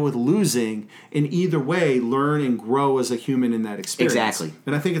 to deal with losing, and either way learn and grow as a human in that experience. Exactly.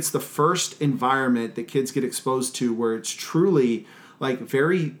 And I think it's the first environment that kids get exposed to where it's truly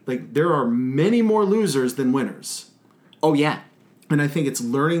there are many more losers than winners. Oh yeah. And I think it's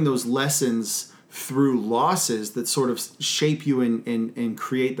learning those lessons through losses that sort of shape you and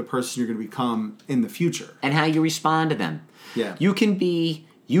create the person you're going to become in the future. And how you respond to them. Yeah. You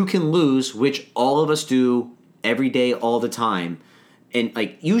can lose, which all of us do every day, all the time. And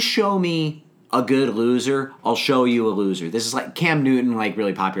like, you show me a good loser, I'll show you a loser. This is like Cam Newton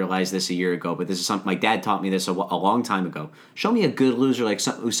really popularized this a year ago, but this is something my dad taught me this a long time ago. Show me a good loser, like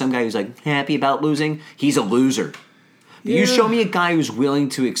some guy who's like happy about losing. He's a loser. But you show me a guy who's willing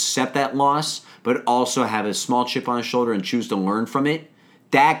to accept that loss, but also have a small chip on his shoulder and choose to learn from it.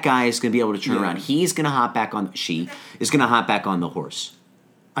 That guy is going to be able to turn around. He's going to hop back on. She is going to hop back on the horse.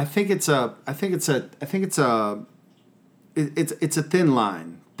 I think it's a thin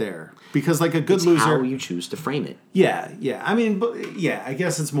line there, because like a good loser, how you choose to frame it. Yeah. I mean, I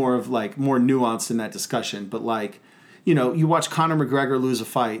guess it's more nuanced in that discussion. But like, you watch Conor McGregor lose a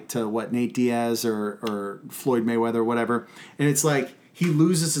fight to Nate Diaz or Floyd Mayweather or whatever, and it's like he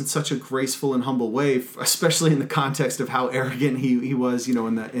loses in such a graceful and humble way, especially in the context of how arrogant he was,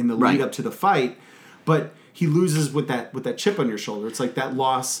 in the lead up to the fight. But he loses with that chip on your shoulder. It's like that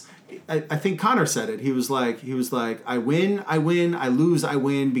loss. I think Conor said it. He was like, I win, I lose, I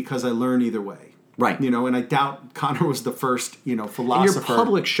win, because I learn either way. Right. And I doubt Conor was the first, philosopher. And your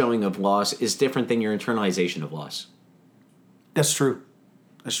public showing of loss is different than your internalization of loss. That's true.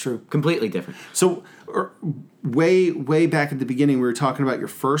 Completely different. So way back at the beginning, we were talking about your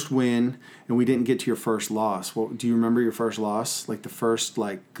first win, and we didn't get to your first loss. Do you remember your first loss? Like the first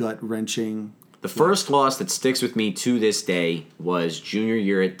gut-wrenching The first loss that sticks with me to this day was junior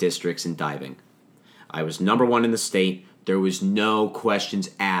year at districts in diving. I was number 1 in the state. There was no questions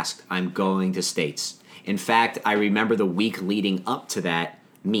asked. I'm going to states. In fact, I remember the week leading up to that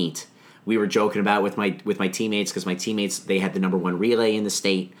meet. We were joking about with my teammates because my teammates, they had the number 1 relay in the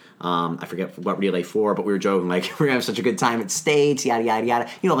state. I forget what relay for, but we were joking like we're gonna have such a good time at states, yada yada yada.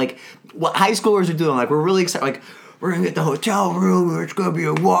 You know, like what high schoolers are doing. Like we're really excited. Like we're gonna get the hotel room. It's gonna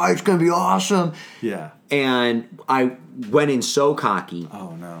be awesome. Yeah. And I went in so cocky.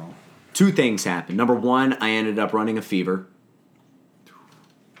 Oh no. 2 things happened. Number 1, I ended up running a fever,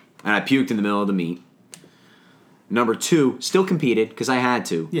 and I puked in the middle of the meet. Number 2, still competed because I had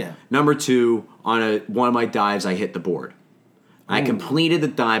to. Yeah. Number 2, on one of my dives, I hit the board. Ooh. I completed the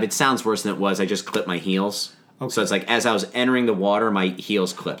dive. It sounds worse than it was. I just clipped my heels. Okay. So it's like as I was entering the water, my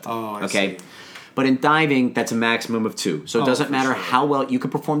heels clipped. Oh, I see. But in diving, that's a maximum of 2. So it doesn't matter how well you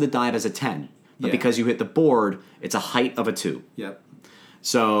could perform the dive as a 10. But because you hit the board, it's a height of a 2. Yep.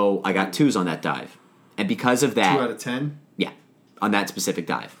 So I got 2s on that dive. And because of that... 2 out of 10? Yeah, on that specific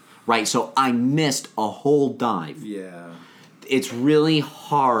dive. Right, so I missed a whole dive. Yeah. It's really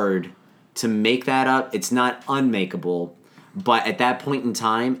hard to make that up. It's not unmakeable. But at that point in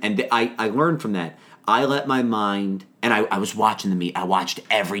time, and I learned from that, I let my mind... And I was watching the meet. I watched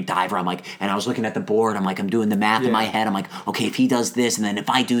every diver. I'm like, and I was looking at the board. I'm like, I'm doing the math in my head. I'm like, okay, if he does this, and then if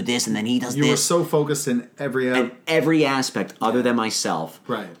I do this, and then he does this. You were so focused in every aspect other than myself.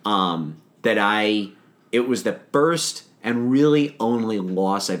 Right. It was the first and really only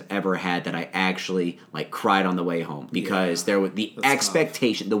loss I've ever had that I actually like cried on the way home because there was the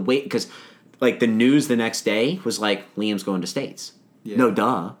expectation, the weight, because like the news the next day was like Liam's going to states. Yeah. No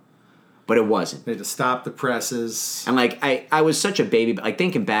duh. But it wasn't. They had to stop the presses. And, like, I was such a baby, like,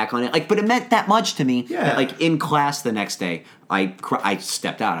 thinking back on it. Like, but it meant that much to me. Yeah. That, like, in class the next day, I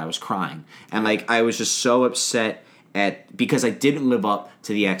stepped out. I was crying. And, like, I was just so upset because I didn't live up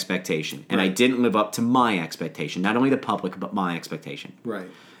to the expectation. And I didn't live up to my expectation. Not only the public, but my expectation. Right.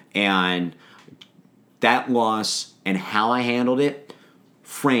 And that loss and how I handled it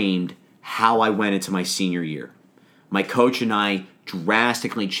framed how I went into my senior year. My coach and I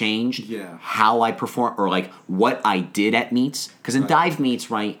drastically changed how I perform or like what I did at meets. Because in dive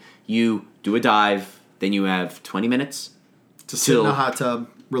meets, right, you do a dive, then you have 20 minutes to sit in a hot tub,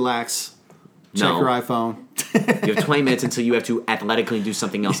 relax, check your iPhone. You have 20 minutes until you have to athletically do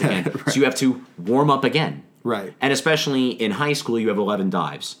something else again. Right. So you have to warm up again. Right. And especially in high school, you have 11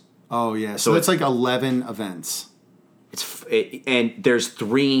 dives. Oh, yeah. So it's like 11 events. And there's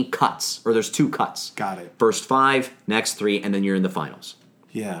 3 cuts, or there's 2 cuts. Got it. First 5, next 3, and then you're in the finals.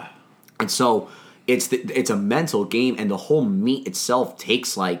 Yeah. And so it's a mental game, and the whole meet itself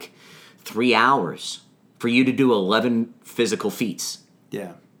takes like 3 hours for you to do 11 physical feats.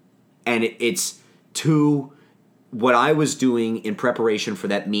 Yeah. And it's to what I was doing in preparation for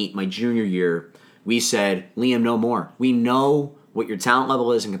that meet my junior year. We said, Liam, no more. We know what your talent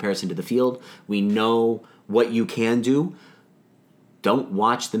level is in comparison to the field. We know what you can do. Don't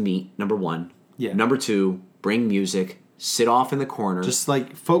watch the meet, number 1. Yeah. Number 2, bring music, sit off in the corner. Just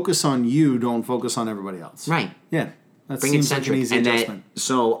like focus on you, don't focus on everybody else. Right. Yeah. That seems like an easy adjustment.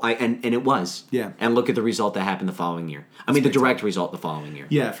 And it was. Yeah. And look at the result that happened the following year. I mean the direct result the following year.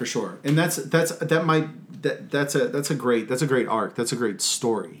 Yeah, for sure. And that's a great arc. That's a great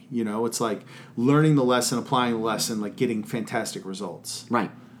story. You know, it's like learning the lesson, applying the lesson, like getting fantastic results.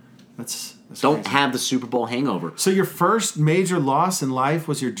 Right. That's don't crazy. have the Super Bowl hangover. So your first major loss in life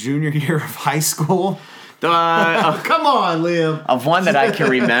was your junior year of high school? Come on, Liam. Of one that I can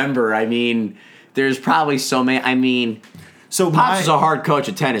remember. I mean, there's probably so many. I mean, Pops was a hard coach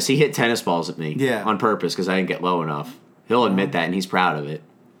at tennis. He hit tennis balls at me on purpose because I didn't get low enough. He'll admit that, and he's proud of it.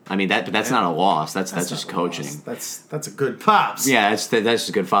 I mean, that's not a loss. That's just coaching. That's a good Pops. Yeah, that's just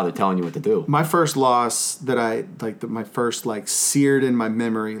a good father telling you what to do. My first loss that my first seared in my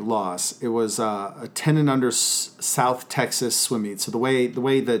memory loss. It was a 10 and under South Texas swim meet. So the way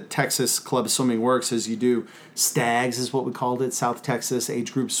the Texas club swimming works is you do stags is what we called it, South Texas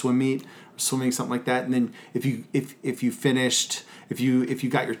age group swim meet, swimming something like that. And then if you finished. If you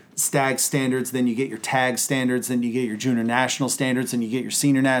got your stag standards, then you get your tag standards, then you get your junior national standards, then you get your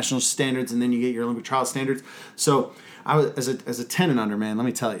senior national standards, and then you get your Olympic trial standards. So I was as a 10 and under man, let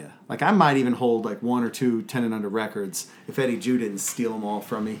me tell you, I might even hold 1 or 2 10 and under records if Eddie Jew didn't steal them all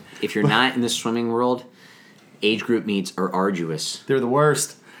from me. If you're not in the swimming world, age group meets are arduous. They're the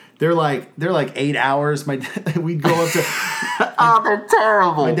worst. They're like 8 hours. We'd go up to. Oh, they're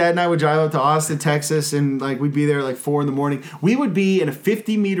terrible. My dad and I would drive up to Austin, Texas, and like we'd be there like 4 a.m. We would be in a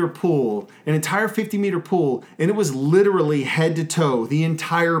 50-meter pool, an entire 50-meter pool, and it was literally head to toe, the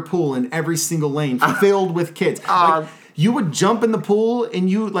entire pool in every single lane, filled with kids. Like, you would jump in the pool,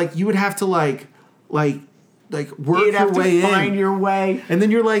 and you would have to like work You'd your way in, find your way, and then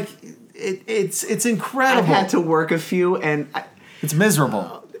you're like, it's incredible. I've had to work a few, and it's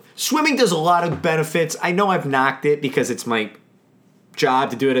miserable. Swimming does a lot of benefits. I know I've knocked it because it's my job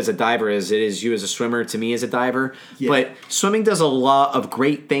to do it as a diver as it is you as a swimmer to me as a diver. Yeah. But swimming does a lot of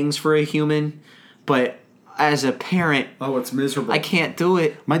great things for a human. But as a parent, it's miserable. I can't do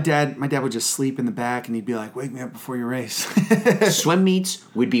it. My dad would just sleep in the back and he'd be like, "Wake me up before you race." Swim meets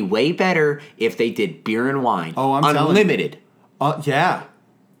would be way better if they did beer and wine. Oh, I'm unlimited. Yeah.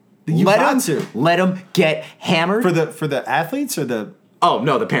 Let them get hammered for the athletes or the. Oh,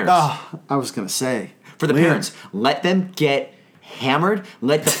 no, the parents. Oh, I was going to say. For the parents, let them get hammered.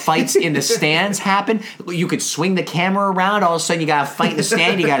 Let the fights in the stands happen. You could swing the camera around. All of a sudden, you got a fight in the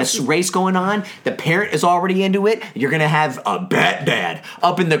stand. You got a race going on. The parent is already into it. You're going to have a bet dad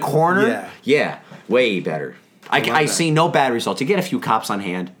up in the corner. Yeah, way better. I see no bad results. You get a few cops on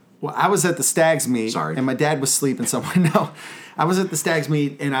hand. Well, I was at the Stags meet. Sorry. And my dad was sleeping somewhere. No. I was at the Stags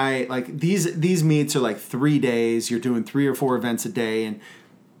meet, and I like these meets are like 3 days. You're doing 3 or 4 events a day, and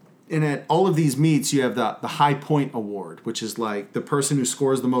at all of these meets, you have the High Point Award, which is like the person who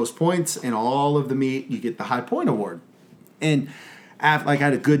scores the most points in all of the meet. You get the High Point Award, and I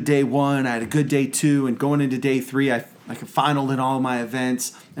had a good day 1, I had a good day 2, and going into day 3, I finaled in all my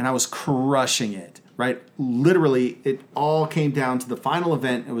events, and I was crushing it. Right, literally, it all came down to the final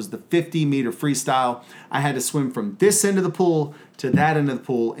event. It was the 50-meter freestyle. I had to swim from this end of the pool to that end of the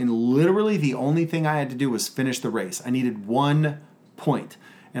pool, and literally the only thing I had to do was finish the race. I needed 1 point,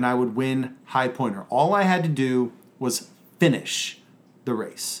 and I would win High Pointer. All I had to do was finish the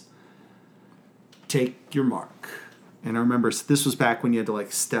race. Take your mark. And I remember this was back when you had to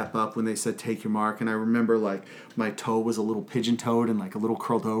like step up when they said take your mark. And I remember like my toe was a little pigeon-toed and like a little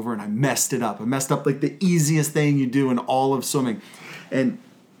curled over, and I messed it up. I messed up like the easiest thing you do in all of swimming. And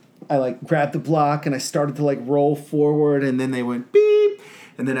I like grabbed the block and I started to like roll forward, and then they went beep.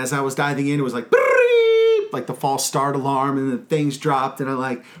 And then as I was diving in, it was like beep, like the false start alarm, and then things dropped, and I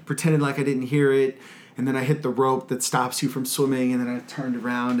like pretended like I didn't hear it. And then I hit the rope that stops you from swimming, and then I turned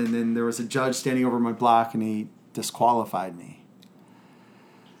around, and then there was a judge standing over my block, and he disqualified me.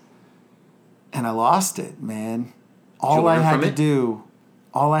 And I lost it, man. All I had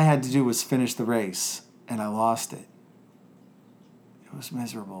to do was finish the race, and I lost it. It was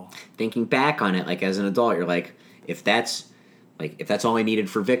miserable. Thinking back on it, like as an adult, you're like, if that's all I needed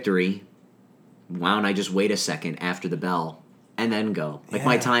for victory, why don't I just wait a second after the bell and then go? Like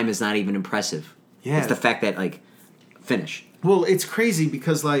my time is not even impressive. Yeah. It's the fact that like finish. Well, it's crazy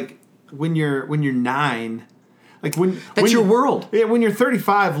because like when you're 9, like that's your world. Yeah, when you're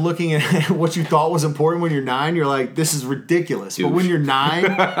 35 looking at what you thought was important when you're 9, you're like, this is ridiculous. But when you're 9,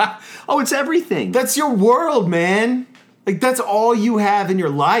 oh, it's everything. That's your world, man. Like that's all you have in your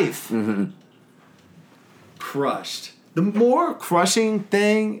life. Mm-hmm. Crushed. The more crushing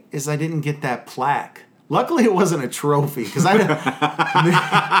thing is I didn't get that plaque. Luckily, it wasn't a trophy because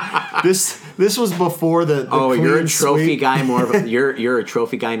this was before the you're a trophy guy more. You're a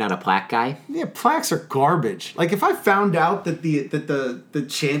trophy guy, not a plaque guy. Yeah, plaques are garbage. Like if I found out that the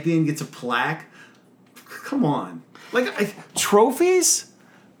champion gets a plaque, come on. Like trophies?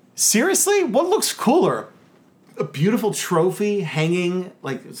 Seriously, what looks cooler? A beautiful trophy hanging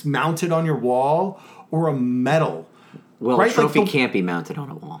like it's mounted on your wall, or a medal? Well, right? A trophy can't be mounted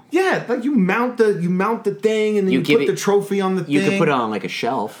on a wall. Yeah, like you mount the thing, and then you put the trophy on the thing. You could put it on like a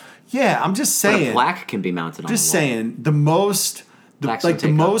shelf. Yeah, I'm just saying. But a plaque can be mounted on a wall. Just saying, what's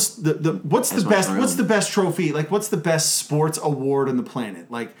the best trophy? Like, what's the best sports award on the planet?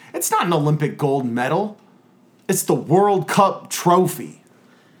 Like, it's not an Olympic gold medal. It's the World Cup trophy.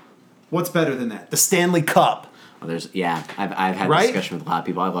 What's better than that? The Stanley Cup. Well, I've had a discussion with a lot of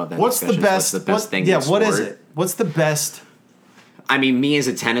people. I love that. What's the best thing? Yeah, what is it? What's the best? I mean, me as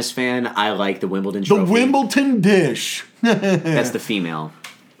a tennis fan, I like the Wimbledon trophy. The Wimbledon dish. That's the female.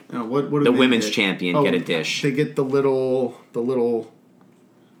 What the women's champion get a dish. They get the little. The little.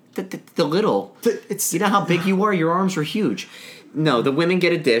 You know how big you are? Your arms are huge. No, the women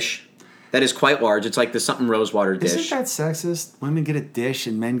get a dish that is quite large. It's like the something rosewater dish. Isn't that sexist? Women get a dish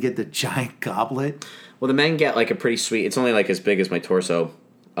and men get the giant goblet. Well, the men get like a pretty sweet. It's only like as big as my torso.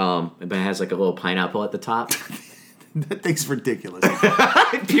 But it has like a little pineapple at the top. That thing's ridiculous.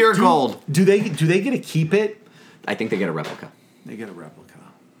 Pure gold. Do they get to keep it? I think they get a replica. They get a replica.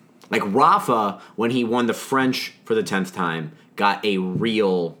 Like Rafa, when he won the French for the 10th time, got a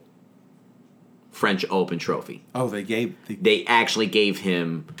real French Open trophy. Oh, They actually gave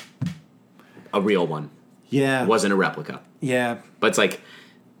him a real one. Yeah. It wasn't a replica. Yeah. But it's like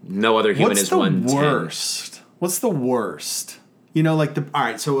no other human has won 10. What's the worst? What's the worst? You know, like all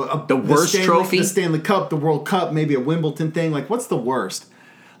right, so the worst trophy? The Stanley Cup, the World Cup, maybe a Wimbledon thing. Like, what's the worst?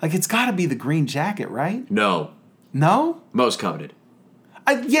 Like, it's got to be the green jacket, right? No. No? Most coveted.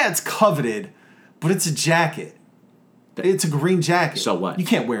 Yeah, it's coveted, but it's a jacket. It's a green jacket. So what? You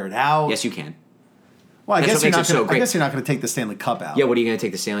can't wear it out. Yes, you can. Well, I guess you're not going to take the Stanley Cup out. Yeah, what are you going to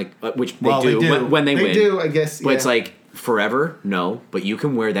take the Stanley Cup? Which they do when they win. They do, I guess. But it's like forever, no. But you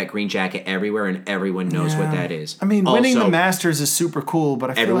can wear that green jacket everywhere, and everyone knows what that is. I mean, winning the Masters is super cool, but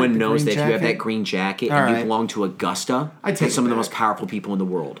I feel everyone like knows that if you have that green jacket and you belong to Augusta, that's some of the most powerful people in the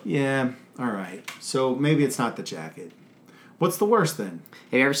world. Yeah, all right. So maybe it's not the jacket. What's the worst then?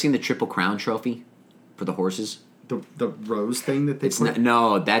 Have you ever seen the Triple Crown trophy for the horses? The rose thing that they put?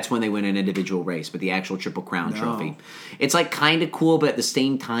 No, that's when they win an individual race, but the actual Triple Crown trophy. It's like kind of cool, but at the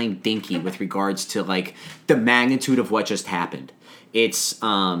same time dinky with regards to like the magnitude of what just happened. It's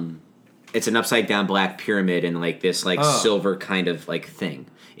an upside down black pyramid and like this like silver kind of like thing,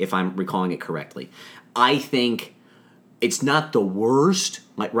 if I'm recalling it correctly. I think it's not the worst,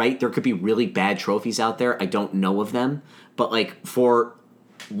 like right? There could be really bad trophies out there. I don't know of them, but like for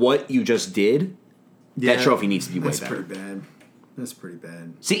what you just did, that trophy needs to be way better. That's pretty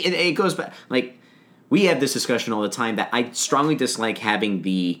bad. See, it goes back. Like, we have this discussion all the time that I strongly dislike having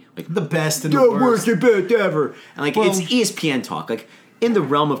the best and the worst debate ever. And like, it's ESPN talk. Like, in the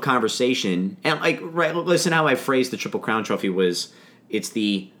realm of conversation, and like, right, listen how I phrased the Triple Crown trophy was, it's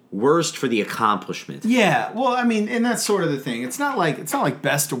the worst for the accomplishment. Yeah, well, I mean, and that's sort of the thing. It's not like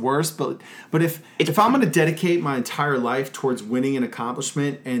best or worst, but if I'm going to dedicate my entire life towards winning an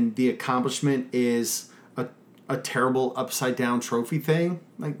accomplishment, and the accomplishment is a terrible upside down trophy thing,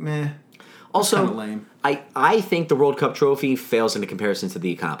 like meh. Also, kind of lame. I think the World Cup trophy fails in comparison to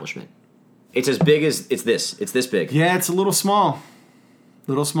the accomplishment. It's as big as it's this. It's this big. Yeah, it's a little small.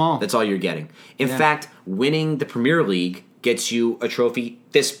 That's all you're getting. In fact, winning the Premier League gets you a trophy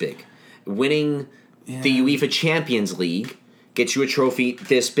this big. Winning the UEFA Champions League gets you a trophy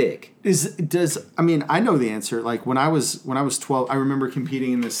this big. I know the answer. Like when I was 12, I remember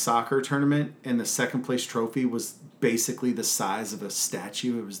competing in this soccer tournament, and the second place trophy was basically the size of a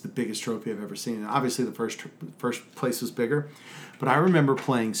statue. It was the biggest trophy I've ever seen. And obviously the first place was bigger, but I remember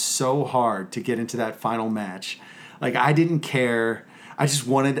playing so hard to get into that final match. Like I didn't care. I just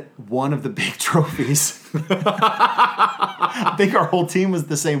wanted one of the big trophies. I think our whole team was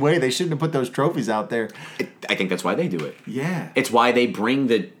the same way. They shouldn't have put those trophies out there. I think that's why they do it. Yeah. It's why they bring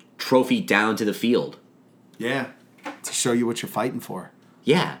the trophy down to the field. Yeah. To show you what you're fighting for.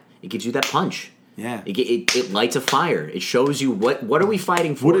 Yeah. It gives you that punch. Yeah. It lights a fire. It shows you what are we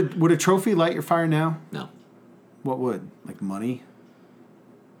fighting for. Would a trophy light your fire now? No. What would? Like money?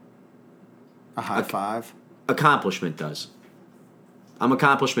 A high five? Accomplishment does. I'm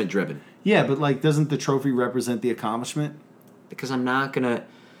accomplishment driven. Yeah, but like, doesn't the trophy represent the accomplishment? Because I'm not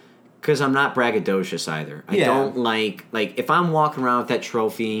braggadocious either. I don't like if I'm walking around with that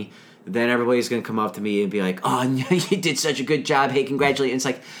trophy, then everybody's gonna come up to me and be like, "Oh, you did such a good job! Hey, congratulations!" It's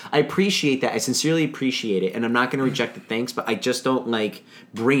like I appreciate that. I sincerely appreciate it, and I'm not gonna reject the thanks, but I just don't like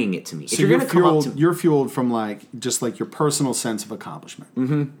bringing it to me. So you're fueled from like just like your personal sense of accomplishment.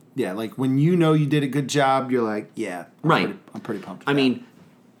 Mm-hmm. Yeah, like when you know you did a good job, you're like, yeah, I'm pretty pumped. I mean,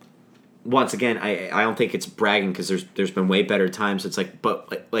 once again, I don't think it's bragging because there's been way better times. It's like,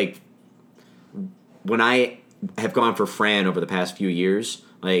 but like when I have gone for Fran over the past few years,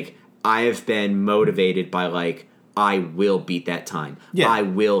 like I have been motivated by like I will beat that time. Yeah. I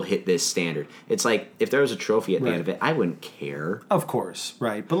will hit this standard. It's like if there was a trophy at the end of it, I wouldn't care. Of course,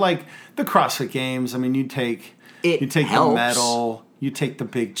 right? But like the CrossFit Games, I mean, you take the medal. You take the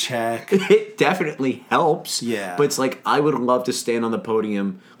big check. It definitely helps. Yeah. But it's like, I would love to stand on the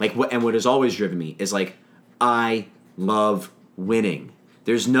podium. Like, what has always driven me is like, I love winning.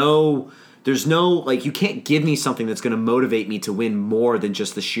 There's no, like, you can't give me something that's going to motivate me to win more than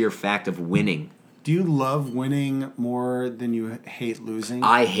just the sheer fact of winning. Do you love winning more than you hate losing?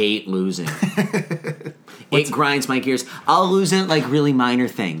 I hate losing. It grinds my gears. I'll lose at, like, really minor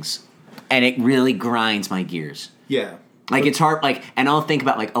things. And it really grinds my gears. Yeah. Like, it's hard, like, and I'll think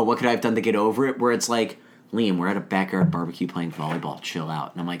about, like, oh, what could I have done to get over it? Where it's like, Liam, we're at a backyard barbecue playing volleyball. Chill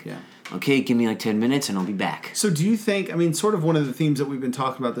out. And I'm like, okay, give me, like, 10 minutes and I'll be back. So do you think, I mean, sort of one of the themes that we've been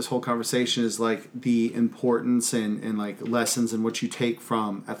talking about this whole conversation is, like, the importance and like, lessons and what you take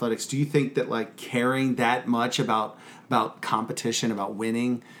from athletics. Do you think that, like, caring that much about competition, about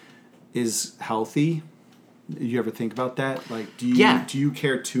winning, is healthy? You ever think about that? Like, do you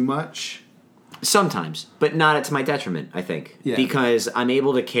care too much? Sometimes, but not to my detriment, I think. Yeah. Because I'm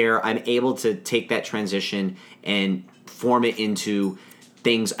able to care. I'm able to take that transition and form it into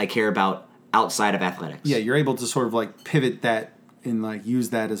things I care about outside of athletics. Yeah, you're able to sort of like pivot that and like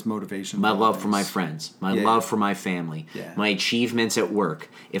use that as motivation. My love for my friends, my love for my family, my achievements at work.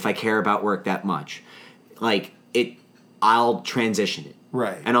 If I care about work that much, like I'll transition it.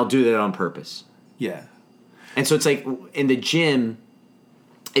 Right. And I'll do that on purpose. Yeah. And so it's like in the gym,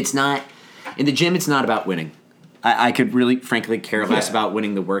 it's not about winning. I could really, frankly, care less about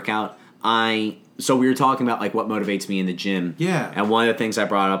winning the workout. So we were talking about like what motivates me in the gym. Yeah. And one of the things I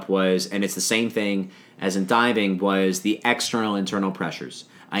brought up was, and it's the same thing as in diving, was the external, internal pressures.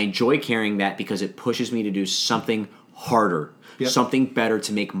 I enjoy carrying that because it pushes me to do something harder, something better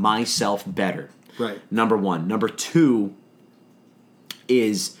to make myself better. Right. Number one. Number two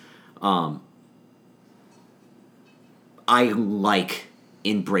is I like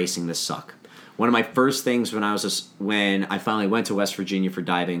embracing the suck. One of my first things when I finally went to West Virginia for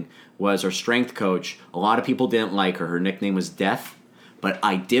diving was our strength coach. A lot of people didn't like her. Her nickname was Death, but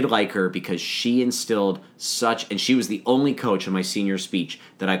I did like her because she instilled and she was the only coach in my senior speech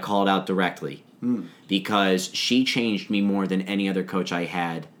that I called out directly because she changed me more than any other coach I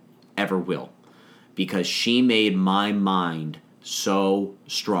had ever will, because she made my mind so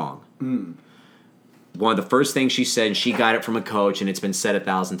strong. One of the first things she said, and she got it from a coach, and it's been said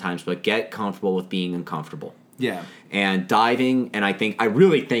 1,000 times, but get comfortable with being uncomfortable. Yeah. And diving, and I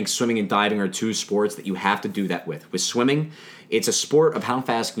really think swimming and diving are two sports that you have to do that with. With swimming, it's a sport of how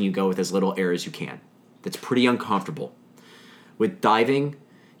fast can you go with as little air as you can. That's pretty uncomfortable. With diving,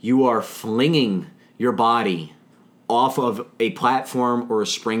 you are flinging your body off of a platform or a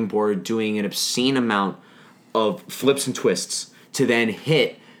springboard, doing an obscene amount of flips and twists to then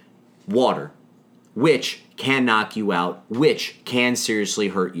hit water, which can knock you out, which can seriously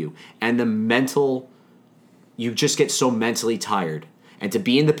hurt you. And you just get so mentally tired. And to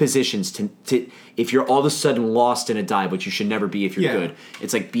be in the positions to if you're all of a sudden lost in a dive, which you should never be if you're good,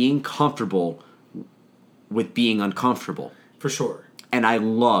 it's like being comfortable with being uncomfortable. For sure. And I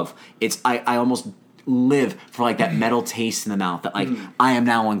almost live for like that metal taste in the mouth that like I am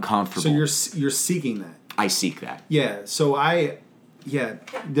now uncomfortable. So you're seeking that. I seek that. Yeah. So like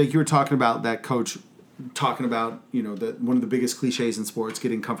you were talking about that coach talking about, one of the biggest cliches in sports,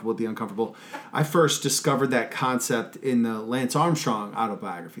 getting comfortable with the uncomfortable. I first discovered that concept in the Lance Armstrong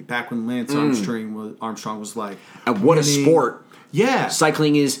autobiography, back when Lance Armstrong was like, and what a sport. Yeah.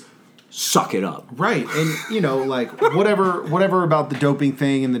 Cycling is suck it up. Right. And, like whatever about the doping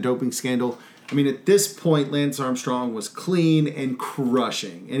thing and the doping scandal. I mean, at this point, Lance Armstrong was clean and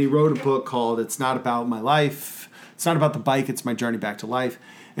crushing. And he wrote a book called It's Not About My Life. It's not about the bike. It's my journey back to life.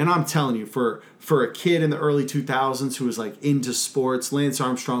 And I'm telling you, for a kid in the early 2000s who was like into sports, Lance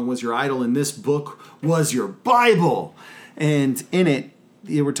Armstrong was your idol, and this book was your Bible. And in it,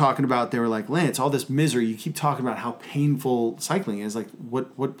 they were talking about, they were like, Lance, all this misery, you keep talking about how painful cycling is. Like,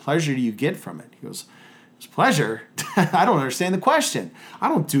 what pleasure do you get from it? He goes, it's pleasure? I don't understand the question. I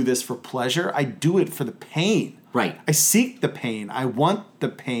don't do this for pleasure. I do it for the pain. Right. I seek the pain. I want the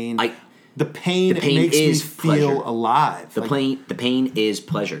pain. The pain makes me feel alive. The pain is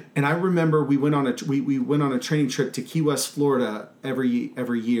pleasure. And I remember we went on a training trip to Key West, Florida every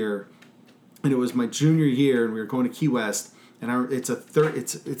year, and it was my junior year, and we were going to Key West. And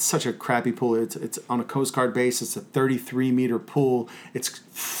it's such a crappy pool. It's on a Coast Guard base. It's a 33-meter pool. It's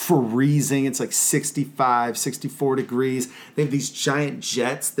freezing. It's like 65, 64 degrees. They have these giant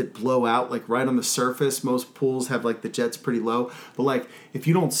jets that blow out like right on the surface. Most pools have like the jets pretty low. But like if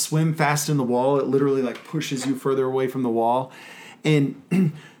you don't swim fast in the wall, it literally like pushes you further away from the wall.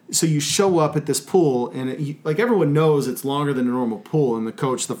 And so you show up at this pool, and like everyone knows it's longer than a normal pool. And the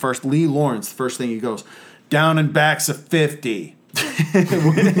coach, Lee Lawrence, the first thing he goes, down and back's a 50. It's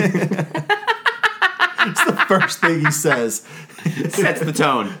the first thing he says. Sets the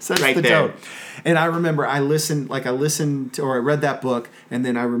tone. Tone. And I remember I listened or I read that book, and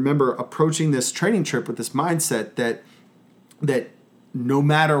then I remember approaching this training trip with this mindset that no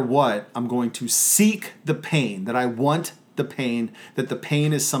matter what, I'm going to seek the pain, that I want the pain, that the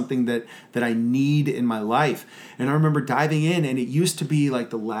pain is something that I need in my life. And I remember diving in, and it used to be like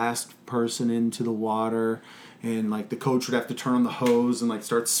the last person into the water, and like the coach would have to turn on the hose and like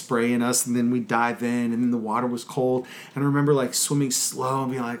start spraying us, and then we'd dive in, and then the water was cold. And I remember like swimming slow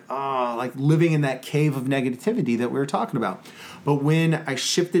and being like, oh, like living in that cave of negativity that we were talking about. But when I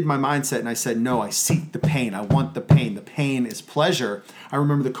shifted my mindset and I said, no, I seek the pain. I want the pain. The pain is pleasure. I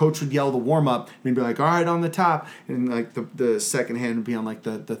remember the coach would yell the warm up and he'd be like, all right, on the top. And like the second hand would be on like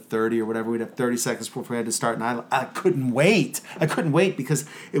the 30 or whatever. We'd have 30 seconds before we had to start. And I couldn't wait. I couldn't wait because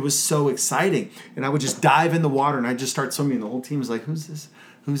it was so exciting. And I would just dive in the water and I'd just start swimming. And the whole team was like, who's this?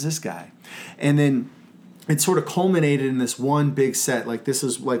 Who's this guy? And then it sort of culminated in this one big set. Like this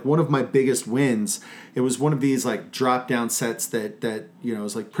is like one of my biggest wins. It was one of these like drop down sets that you know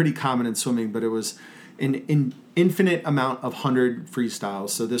is like pretty common in swimming, but it was an infinite amount of 100 freestyles.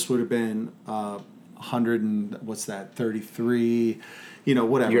 So this would have been 100 and what's that? 33. You know,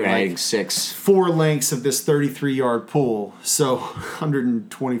 whatever. You're adding 6. 4 lengths of this 33-yard pool. So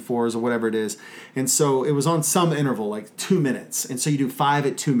 124s or whatever it is. And so it was on some interval, like 2 minutes. And so you do 5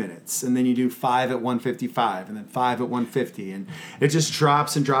 at 2 minutes. And then you do 5 at 155. And then 5 at 150. And it just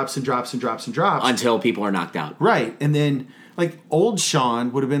drops and drops and drops and drops and drops. Until people are knocked out. Right. And then, like, old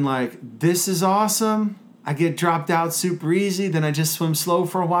Sean would have been like, this is awesome. I get dropped out super easy. Then I just swim slow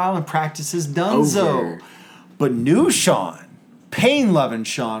for a while and practice is donezo. But new Sean, pain-loving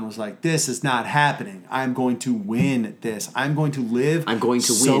Sean, was like, this is not happening. I'm going to win this. I'm going to live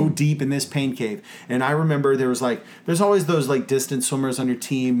so deep in this pain cave. And I remember there's always those like distant swimmers on your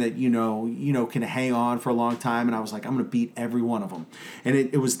team that you know can hang on for a long time. And I was like, I'm going to beat every one of them. And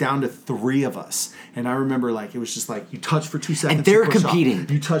it was down to 3 of us. And I remember like it was just like you touch for 2 seconds, and they're you push competing.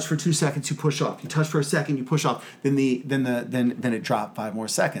 Off. You touch for 2 seconds, you push off. You touch for a second, you push off. Then it dropped 5 more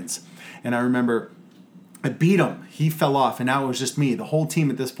seconds. And I remember I beat him. He fell off, and now it was just me. The whole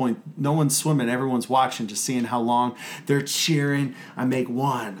team at this point, no one's swimming. Everyone's watching, just seeing how long. They're cheering. I make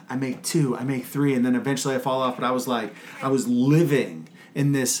 1. I make 2. I make 3. And then eventually I fall off. But I was living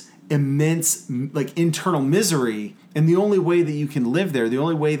in this immense, like, internal misery. And the only way that you can live there, the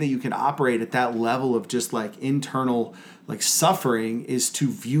only way that you can operate at that level of just, like, internal, like, suffering is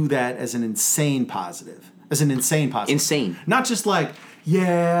to view that as an insane positive. Insane. Not just like,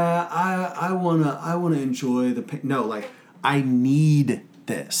 yeah, I wanna enjoy the pain. No, like I need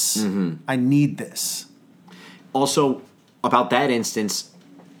this. Mm-hmm. I need this. Also, about that instance,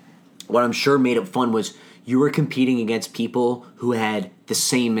 what I'm sure made it fun was you were competing against people who had the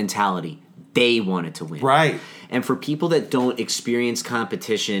same mentality. They wanted to win. Right. And for people that don't experience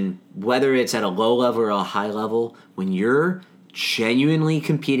competition, whether it's at a low level or a high level, when you're genuinely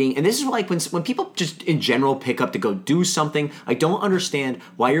competing, and this is like when people just in general pick up to go do something, I don't understand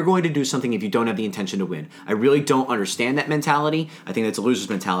why you're going to do something if you don't have the intention to win. I really don't understand that mentality. I think that's a loser's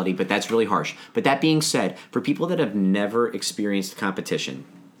mentality, but that's really harsh. But that being said, for people that have never experienced competition,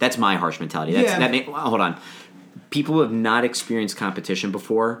 that's my harsh mentality. Hold on. People who have not experienced competition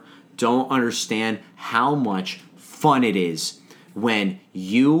before don't understand how much fun it is when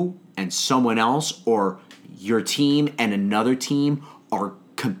you and someone else or your team and another team are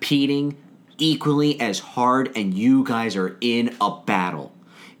competing equally as hard and you guys are in a battle.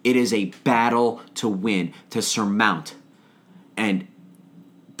 It is a battle to win, to surmount. And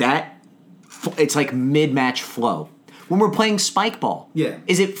that, it's like mid-match flow. When we're playing spike ball,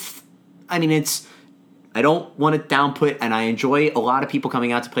 I don't want to downput, and I enjoy a lot of people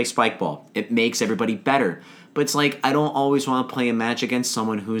coming out to play spike ball. It makes everybody better. But it's like I don't always want to play a match against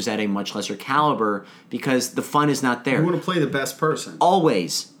someone who's at a much lesser caliber because the fun is not there. You want to play the best person.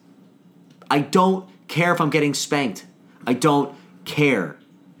 Always. I don't care if I'm getting spanked. I don't care.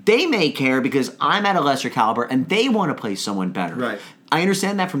 They may care because I'm at a lesser caliber and they want to play someone better. Right. I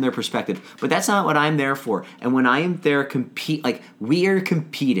understand that from their perspective, but that's not what I'm there for. And when I am there we are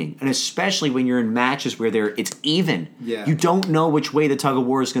competing, and especially when you're in matches where it's even. Yeah. You don't know which way the tug of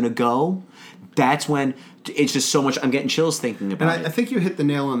war is going to go. That's when it's just so much. I'm getting chills thinking about it. I think you hit the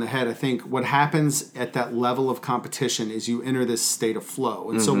nail on the head. I think what happens at that level of competition is you enter this state of flow.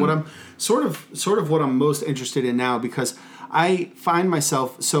 And so what I'm sort of what I'm most interested in now, because I find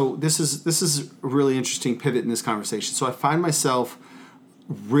myself, so this is a really interesting pivot in this conversation. So I find myself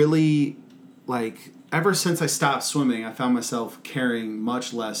really, like, ever since I stopped swimming, I found myself caring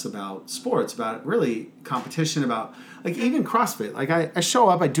much less about sports, about really competition, about like even CrossFit. Like I show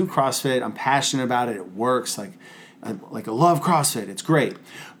up, I do CrossFit, I'm passionate about it, it works. I love CrossFit, it's great.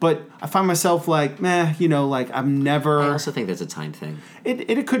 But I find myself like, I'm never. I also think that's a time thing.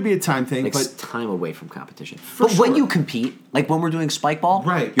 It could be a time thing, but time away from competition. But when you compete, like when we're doing spike ball,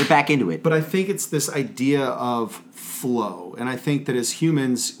 right, you're back into it. But I think it's this idea of flow, and I think that as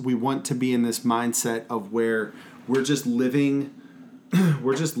humans, we want to be in this mindset of where we're just living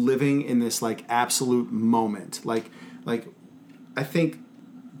we're just living in this like absolute moment. Like I think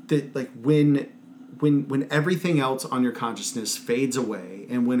that like when everything else on your consciousness fades away,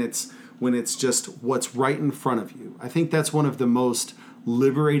 and when it's just what's right in front of you, I think that's one of the most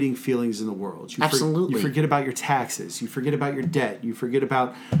liberating feelings in the world. Absolutely. You forget about your taxes. You forget about your debt. You forget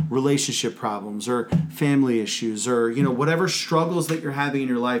about relationship problems or family issues or, you know, whatever struggles that you're having in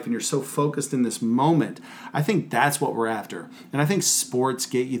your life, and you're so focused in this moment. I think that's what we're after. And I think sports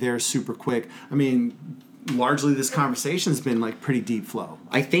get you there super quick. I mean, largely this conversation's been like pretty deep flow.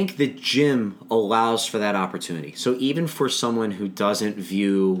 I think the gym allows for that opportunity. So even for someone who doesn't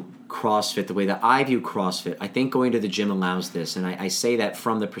view CrossFit the way that I view CrossFit, I think going to the gym allows this. And I say that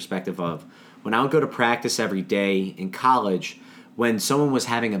from the perspective of when I would go to practice every day in college, when someone was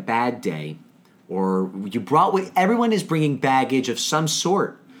having a bad day, or everyone is bringing baggage of some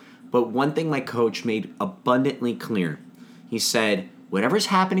sort. But one thing my coach made abundantly clear, he said, whatever's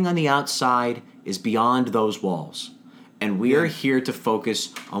happening on the outside is beyond those walls. And we are here to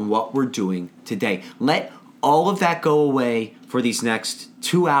focus on what we're doing today. Let all of that go away for these next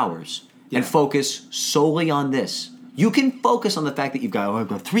 2 hours and focus solely on this. You can focus on the fact that I've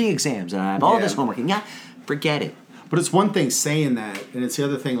got 3 exams and I have all this homework. And forget it. But it's one thing saying that, and it's the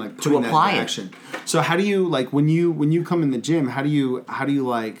other thing like putting that into action. So how do you like when you come in the gym? How do you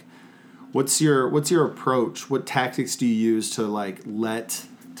like? What's your approach? What tactics do you use to like let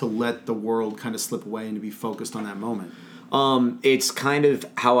the world kind of slip away and to be focused on that moment? It's kind of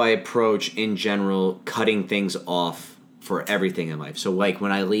how I approach, in general, cutting things off for everything in life. So, like,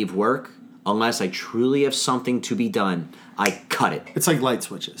 when I leave work, unless I truly have something to be done, I cut it. It's like light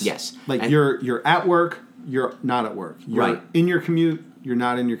switches. Yes. Like, you're at work, you're not at work. You're in your commute, you're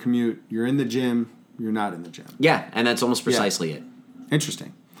not in your commute. You're in the gym, you're not in the gym. Yeah, and that's almost precisely it.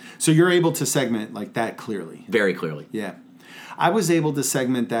 Interesting. So you're able to segment like that clearly. Very clearly. Yeah. I was able to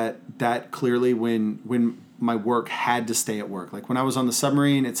segment that clearly when my work had to stay at work. Like when I was on the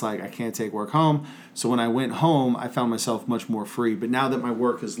submarine, it's like I can't take work home. So when I went home, I found myself much more free. But now that my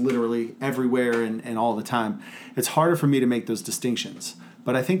work is literally everywhere and all the time, it's harder for me to make those distinctions.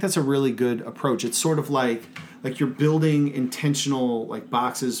 But I think that's a really good approach. It's sort of like you're building intentional like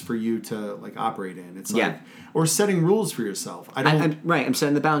boxes for you to like operate in. It's like or setting rules for yourself. I'm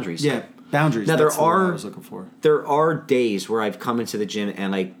setting the boundaries. Yeah, boundaries. Now that's the word I was looking for. There are days where I've come into the gym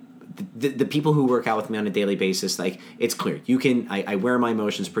and like the people who work out with me on a daily basis, like it's clear. I wear my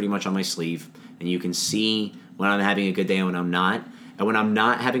emotions pretty much on my sleeve, and you can see when I'm having a good day and when I'm not. And when I'm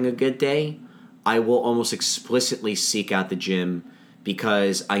not having a good day, I will almost explicitly seek out the gym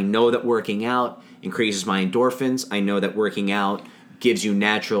because I know that working out increases my endorphins. I know that working out gives you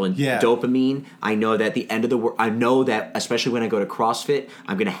natural and dopamine. I know that at the end of the work, I know that especially when I go to CrossFit,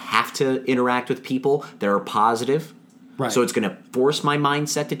 I'm going to have to interact with people that are positive. Right. So it's going to force my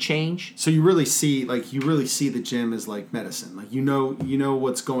mindset to change. So you really see the gym as like medicine. Like you know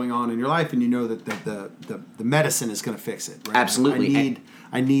what's going on in your life, and you know that the medicine is going to fix it. Right? Absolutely.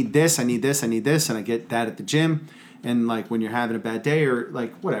 I need this, and I get that at the gym. And like when you're having a bad day or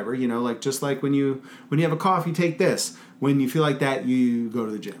like whatever, like just like when you have a cough, you take this. When you feel like that, you go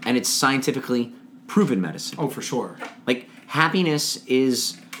to the gym. And it's scientifically proven medicine. Oh, for sure. Like happiness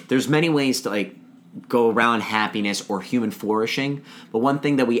there's many ways to like go around happiness or human flourishing, but one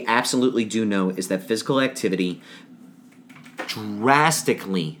thing that we absolutely do know is that physical activity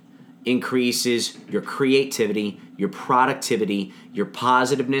drastically increases your creativity, your productivity, your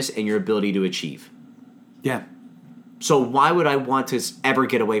positiveness, and your ability to achieve. Yeah. So why would I want to ever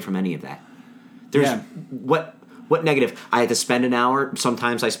get away from any of that? What negative? I had to spend an hour.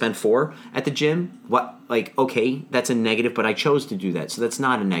 Sometimes I spend 4 at the gym. Okay, that's a negative, but I chose to do that, so that's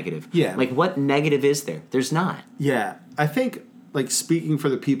not a negative. Yeah. Like, what negative is there? There's not. Yeah. I think, like, speaking for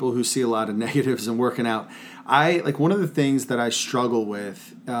the people who see a lot of negatives in working out, one of the things that I struggle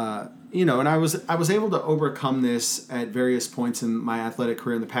with, and I was able to overcome this at various points in my athletic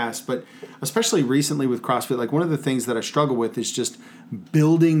career in the past, but especially recently with CrossFit, like one of the things that I struggle with is just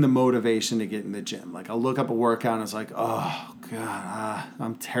building the motivation to get in the gym. Like I'll look up a workout and it's like, oh God,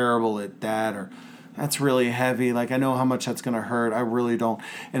 I'm terrible at that, or that's really heavy. Like I know how much that's going to hurt. I really don't.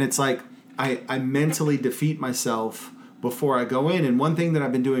 And it's like I mentally defeat myself before I go in. And one thing that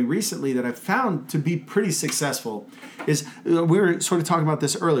I've been doing recently that I've found to be pretty successful is, we were sort of talking about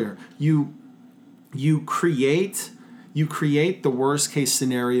this earlier, you create the worst case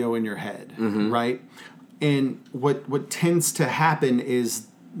scenario in your head, right? And what tends to happen is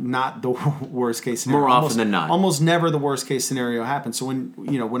not the worst case scenario. More often than not. Almost never the worst case scenario happens. So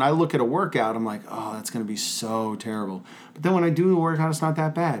when I look at a workout, I'm like, oh, that's going to be so terrible. But then when I do the workout, it's not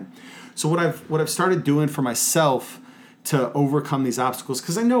that bad. So what I've started doing for myself to overcome these obstacles,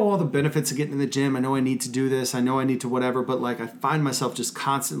 because I know all the benefits of getting in the gym. I know I need to do this. I know I need to whatever, but like I find myself just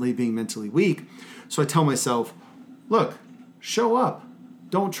constantly being mentally weak. So I tell myself, look, show up.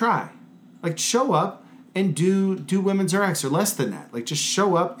 Don't try. Like show up and do women's RX or less than that. Like just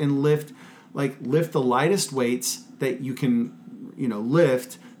show up and lift the lightest weights that you can,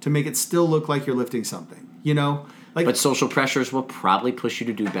 lift to make it still look like you're lifting something, But social pressures will probably push you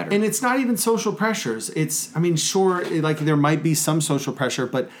to do better. And it's not even social pressures. Sure, like there might be some social pressure,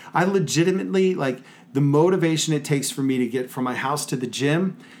 but I legitimately, like the motivation it takes for me to get from my house to the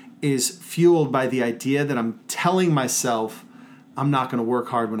gym is fueled by the idea that I'm telling myself I'm not going to work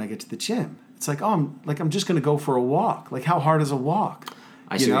hard when I get to the gym. It's like, I'm just going to go for a walk. Like how hard is a walk?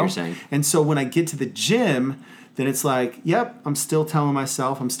 I see what you're saying. And so when I get to the gym, then it's like, yep, I'm still telling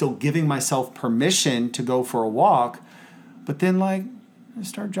myself, I'm still giving myself permission to go for a walk. But then, like, I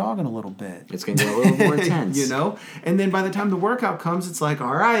start jogging a little bit. It's going to get a little more intense. And then by the time the workout comes, it's like,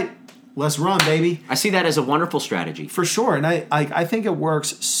 all right, let's run, baby. I see that as a wonderful strategy. For sure. And I think it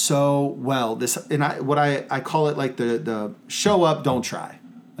works so well. I call it like the show up, don't try.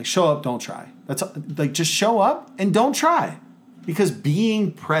 Like, show up, don't try. That's like, just show up and don't try. Because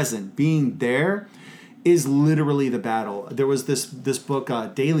being present, being there, is literally the battle. There was this book,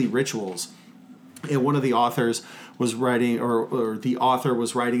 Daily Rituals, and one of the authors was writing, or the author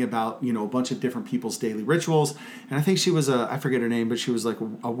was writing about, a bunch of different people's daily rituals. And I think she was I forget her name, but she was like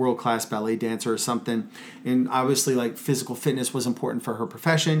a world-class ballet dancer or something. And obviously like physical fitness was important for her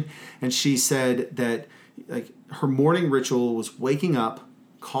profession. And she said that like her morning ritual was waking up,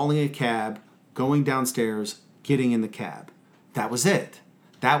 calling a cab, going downstairs, getting in the cab. That was it.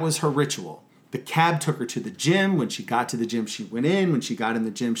 That was her ritual. The cab took her to the gym. When she got to the gym, she went in. When she got in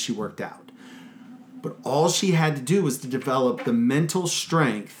the gym, she worked out. But all she had to do was to develop the mental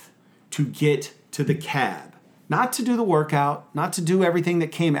strength to get to the cab. Not to do the workout, not to do everything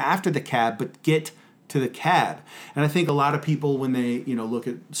that came after the cab, but get to the cab. And I think a lot of people, when they, look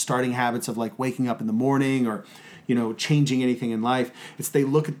at starting habits of like waking up in the morning or, changing anything in life, it's they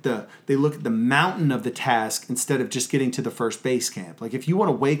look at the mountain of the task instead of just getting to the first base camp. Like if you want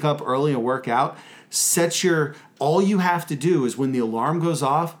to wake up early and work out, all you have to do is when the alarm goes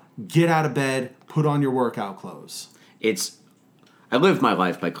off, get out of bed, put on your workout clothes. I live my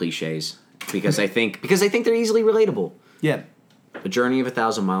life by cliches because I think they're easily relatable. Yeah. The journey of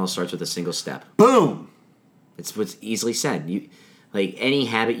 1,000 miles starts with a single step. Boom. It's what's easily said. You like any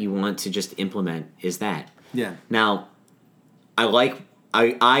habit you want to just implement is that. Yeah. Now,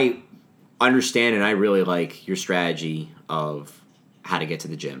 I understand and I really like your strategy of how to get to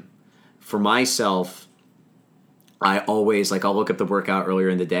the gym. For myself, I always I'll look up the workout earlier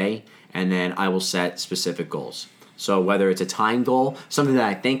in the day and then I will set specific goals. So whether it's a time goal, something that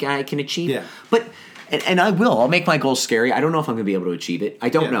I think I can achieve, yeah. But and I'll make my goals scary. I don't know if I'm going to be able to achieve it. I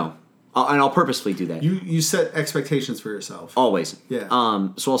don't know. And I'll purposefully do that. You set expectations for yourself. Always. Yeah.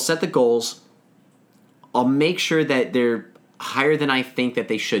 So I'll set the goals. I'll make sure that they're higher than I think that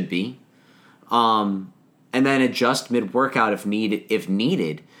they should be. And then adjust mid-workout if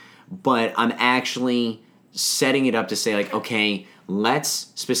needed. But I'm actually setting it up to say, like, okay,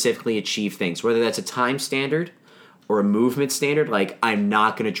 let's specifically achieve things. Whether that's a time standard or a movement standard, like I'm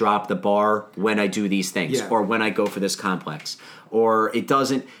not going to drop the bar when I do these things or when I go for this complex. Or it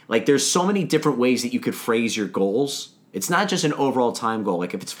doesn't, like there's so many different ways that you could phrase your goals. It's not just an overall time goal.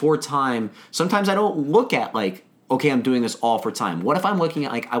 Like if it's for time, sometimes I don't look at like, okay, I'm doing this all for time. What if I'm looking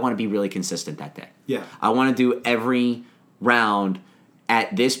at like, I want to be really consistent that day? Yeah. I want to do every round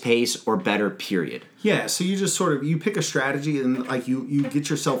at this pace or better, period. Yeah, so you just sort of, you pick a strategy and like you get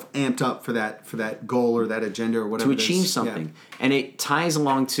yourself amped up for that goal or that agenda or whatever to achieve something. Yeah. And it ties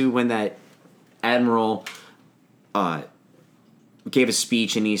along to when that admiral gave a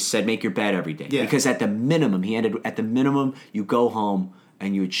speech and he said, make your bed every day. Yeah. Because at the minimum, you go home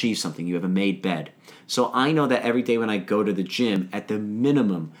and you achieve something. You have a made bed. So I know that every day when I go to the gym, at the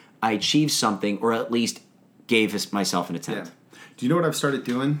minimum, I achieve something or at least gave myself an attempt. Yeah. Do you know what I've started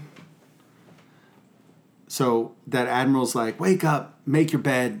doing? So that admiral's like, wake up, make your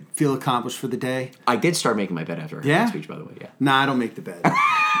bed, feel accomplished for the day. I did start making my bed after I heard that speech, by the way. Yeah. Nah, I don't make the bed.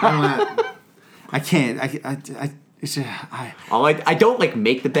 I can't. I don't like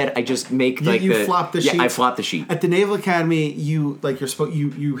make the bed. I just make you flop the sheet. Yeah, I flop the sheet. At the Naval Academy, you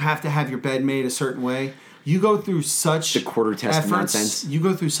have to have your bed made a certain way. You go through such the quarter test nonsense. You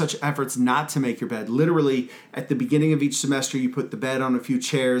go through such efforts not to make your bed. Literally, at the beginning of each semester, you put the bed on a few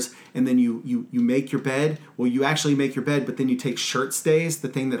chairs, and then you make your bed. Well, you actually make your bed, but then you take shirt stays, the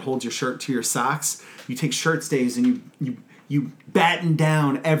thing that holds your shirt to your socks. You take shirt stays and you you batten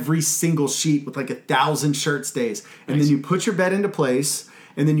down every single sheet with like 1,000 shirt stays. And then you put your bed into place,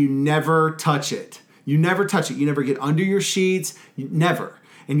 and then you never touch it. You never touch it. You never get under your sheets. Never.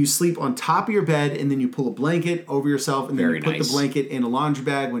 And you sleep on top of your bed, and then you pull a blanket over yourself, and then you put the blanket in a laundry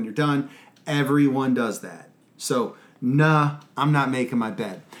bag when you're done. Everyone does that. So, nah, I'm not making my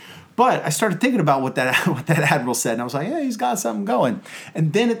bed. But I started thinking about what that admiral said, and I was like, yeah, he's got something going.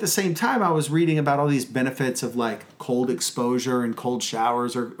 And then at the same time, I was reading about all these benefits of like cold exposure and cold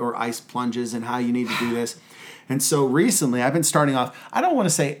showers or ice plunges and how you need to do this. And so recently, I've been starting off, I don't want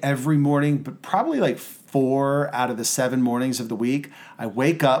to say every morning, but probably like 4 out of the 7 mornings of the week, I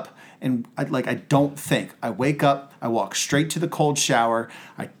wake up and I don't think. I wake up, I walk straight to the cold shower,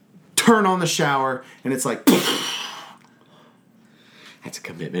 I turn on the shower, and it's like... That's a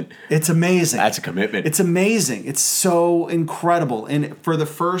commitment. It's amazing. That's a commitment. It's amazing. It's so incredible. And for the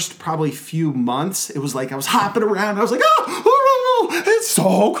first probably few months, it was like I was hopping around. I was like, oh, it's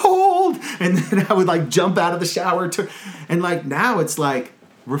so cold. And then I would like jump out of the shower. And like now it's like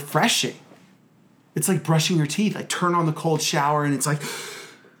refreshing. It's like brushing your teeth. I turn on the cold shower and it's like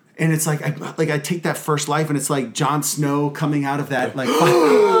I take that first life and it's like Jon Snow coming out of that like...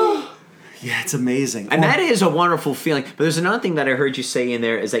 Yeah, it's amazing. And that is a wonderful feeling. But there's another thing that I heard you say in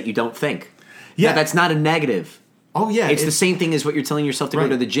there is that you don't think. Yeah. That's not a negative. Oh, yeah. It's the same thing as what you're telling yourself to go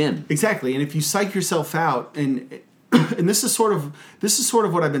to the gym. Exactly. And if you psych yourself out, and this is sort of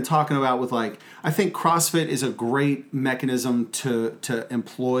what I've been talking about with like, I think CrossFit is a great mechanism to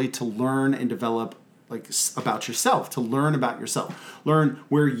employ to learn and develop like about yourself, to learn about yourself, learn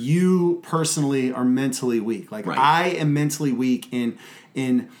where you personally are mentally weak. Like I am mentally weak in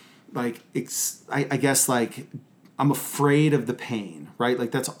like, I guess, like, I'm afraid of the pain, right?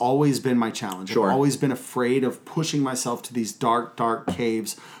 Like, that's always been my challenge. Sure. I've always been afraid of pushing myself to these dark, dark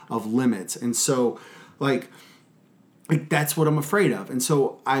caves of limits. And so, like that's what I'm afraid of. And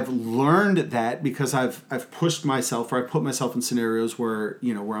so I've learned that because I've pushed myself, or I put myself in scenarios where,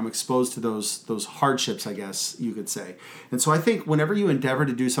 where I'm exposed to those hardships, I guess you could say. And so I think whenever you endeavor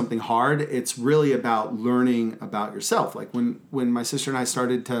to do something hard, it's really about learning about yourself. Like when my sister and I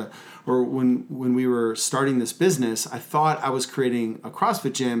started when we were starting this business, I thought I was creating a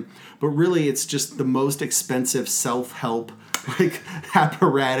CrossFit gym, but really it's just the most expensive self-help like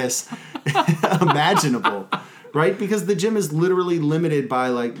apparatus imaginable. Right? Because the gym is literally limited by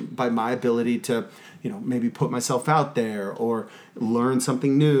my ability to, maybe put myself out there or learn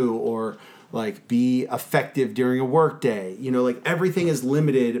something new or like be effective during a work day. Like everything is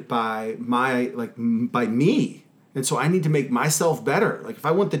limited by by me. And so I need to make myself better. Like if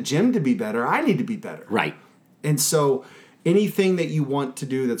I want the gym to be better, I need to be better. Right. And so anything that you want to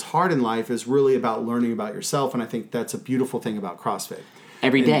do that's hard in life is really about learning about yourself. And I think that's a beautiful thing about CrossFit.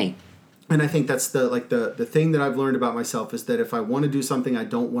 Every day. And I think that's the thing that I've learned about myself is that if I want to do something I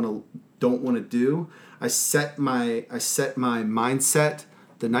don't want to do, I set my mindset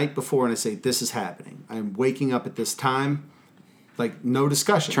the night before and I say, this is happening. I'm waking up at this time, like no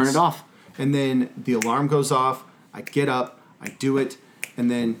discussions. Turn it off. And then the alarm goes off, I get up, I do it, and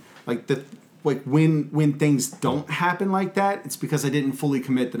then when things don't happen like that, it's because I didn't fully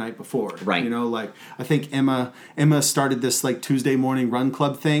commit the night before. Right. I think Emma started this like Tuesday morning run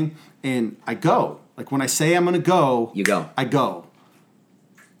club thing, and I go. Like when I say I'm gonna go, you go. I go.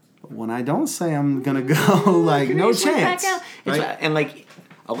 But when I don't say I'm gonna go, like no chance. Right? And like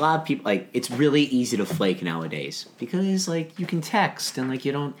a lot of people, like it's really easy to flake nowadays because like you can text and like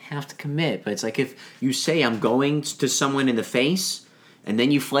you don't have to commit. But it's like if you say I'm going to someone in the face and then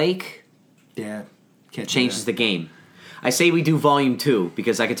you flake. Yeah, changes the game. I say we do volume 2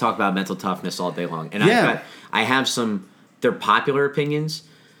 because I could talk about mental toughness all day long. And I have some, they're popular opinions,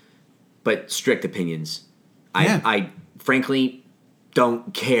 but strict opinions. Yeah. I frankly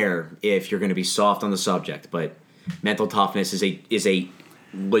don't care if you're going to be soft on the subject, but mental toughness is a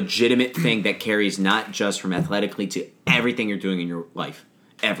legitimate thing that carries not just from athletically to everything you're doing in your life.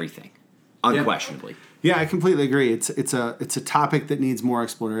 Everything. Unquestionably. Yeah, I completely agree. It's a topic that needs more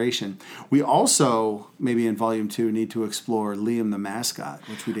exploration. We also, maybe in Volume 2, need to explore Liam the mascot,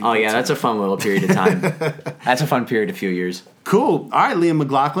 which we didn't. Oh, yeah, that's a fun little period of time. That's a fun period, a few years. Cool. All right, Liam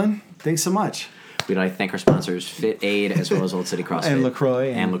McLaughlin, thanks so much. We'd like to thank our sponsors, Fit Aid, as well as Old City CrossFit. And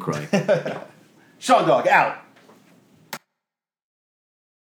LaCroix. And LaCroix. Sean Dog, out.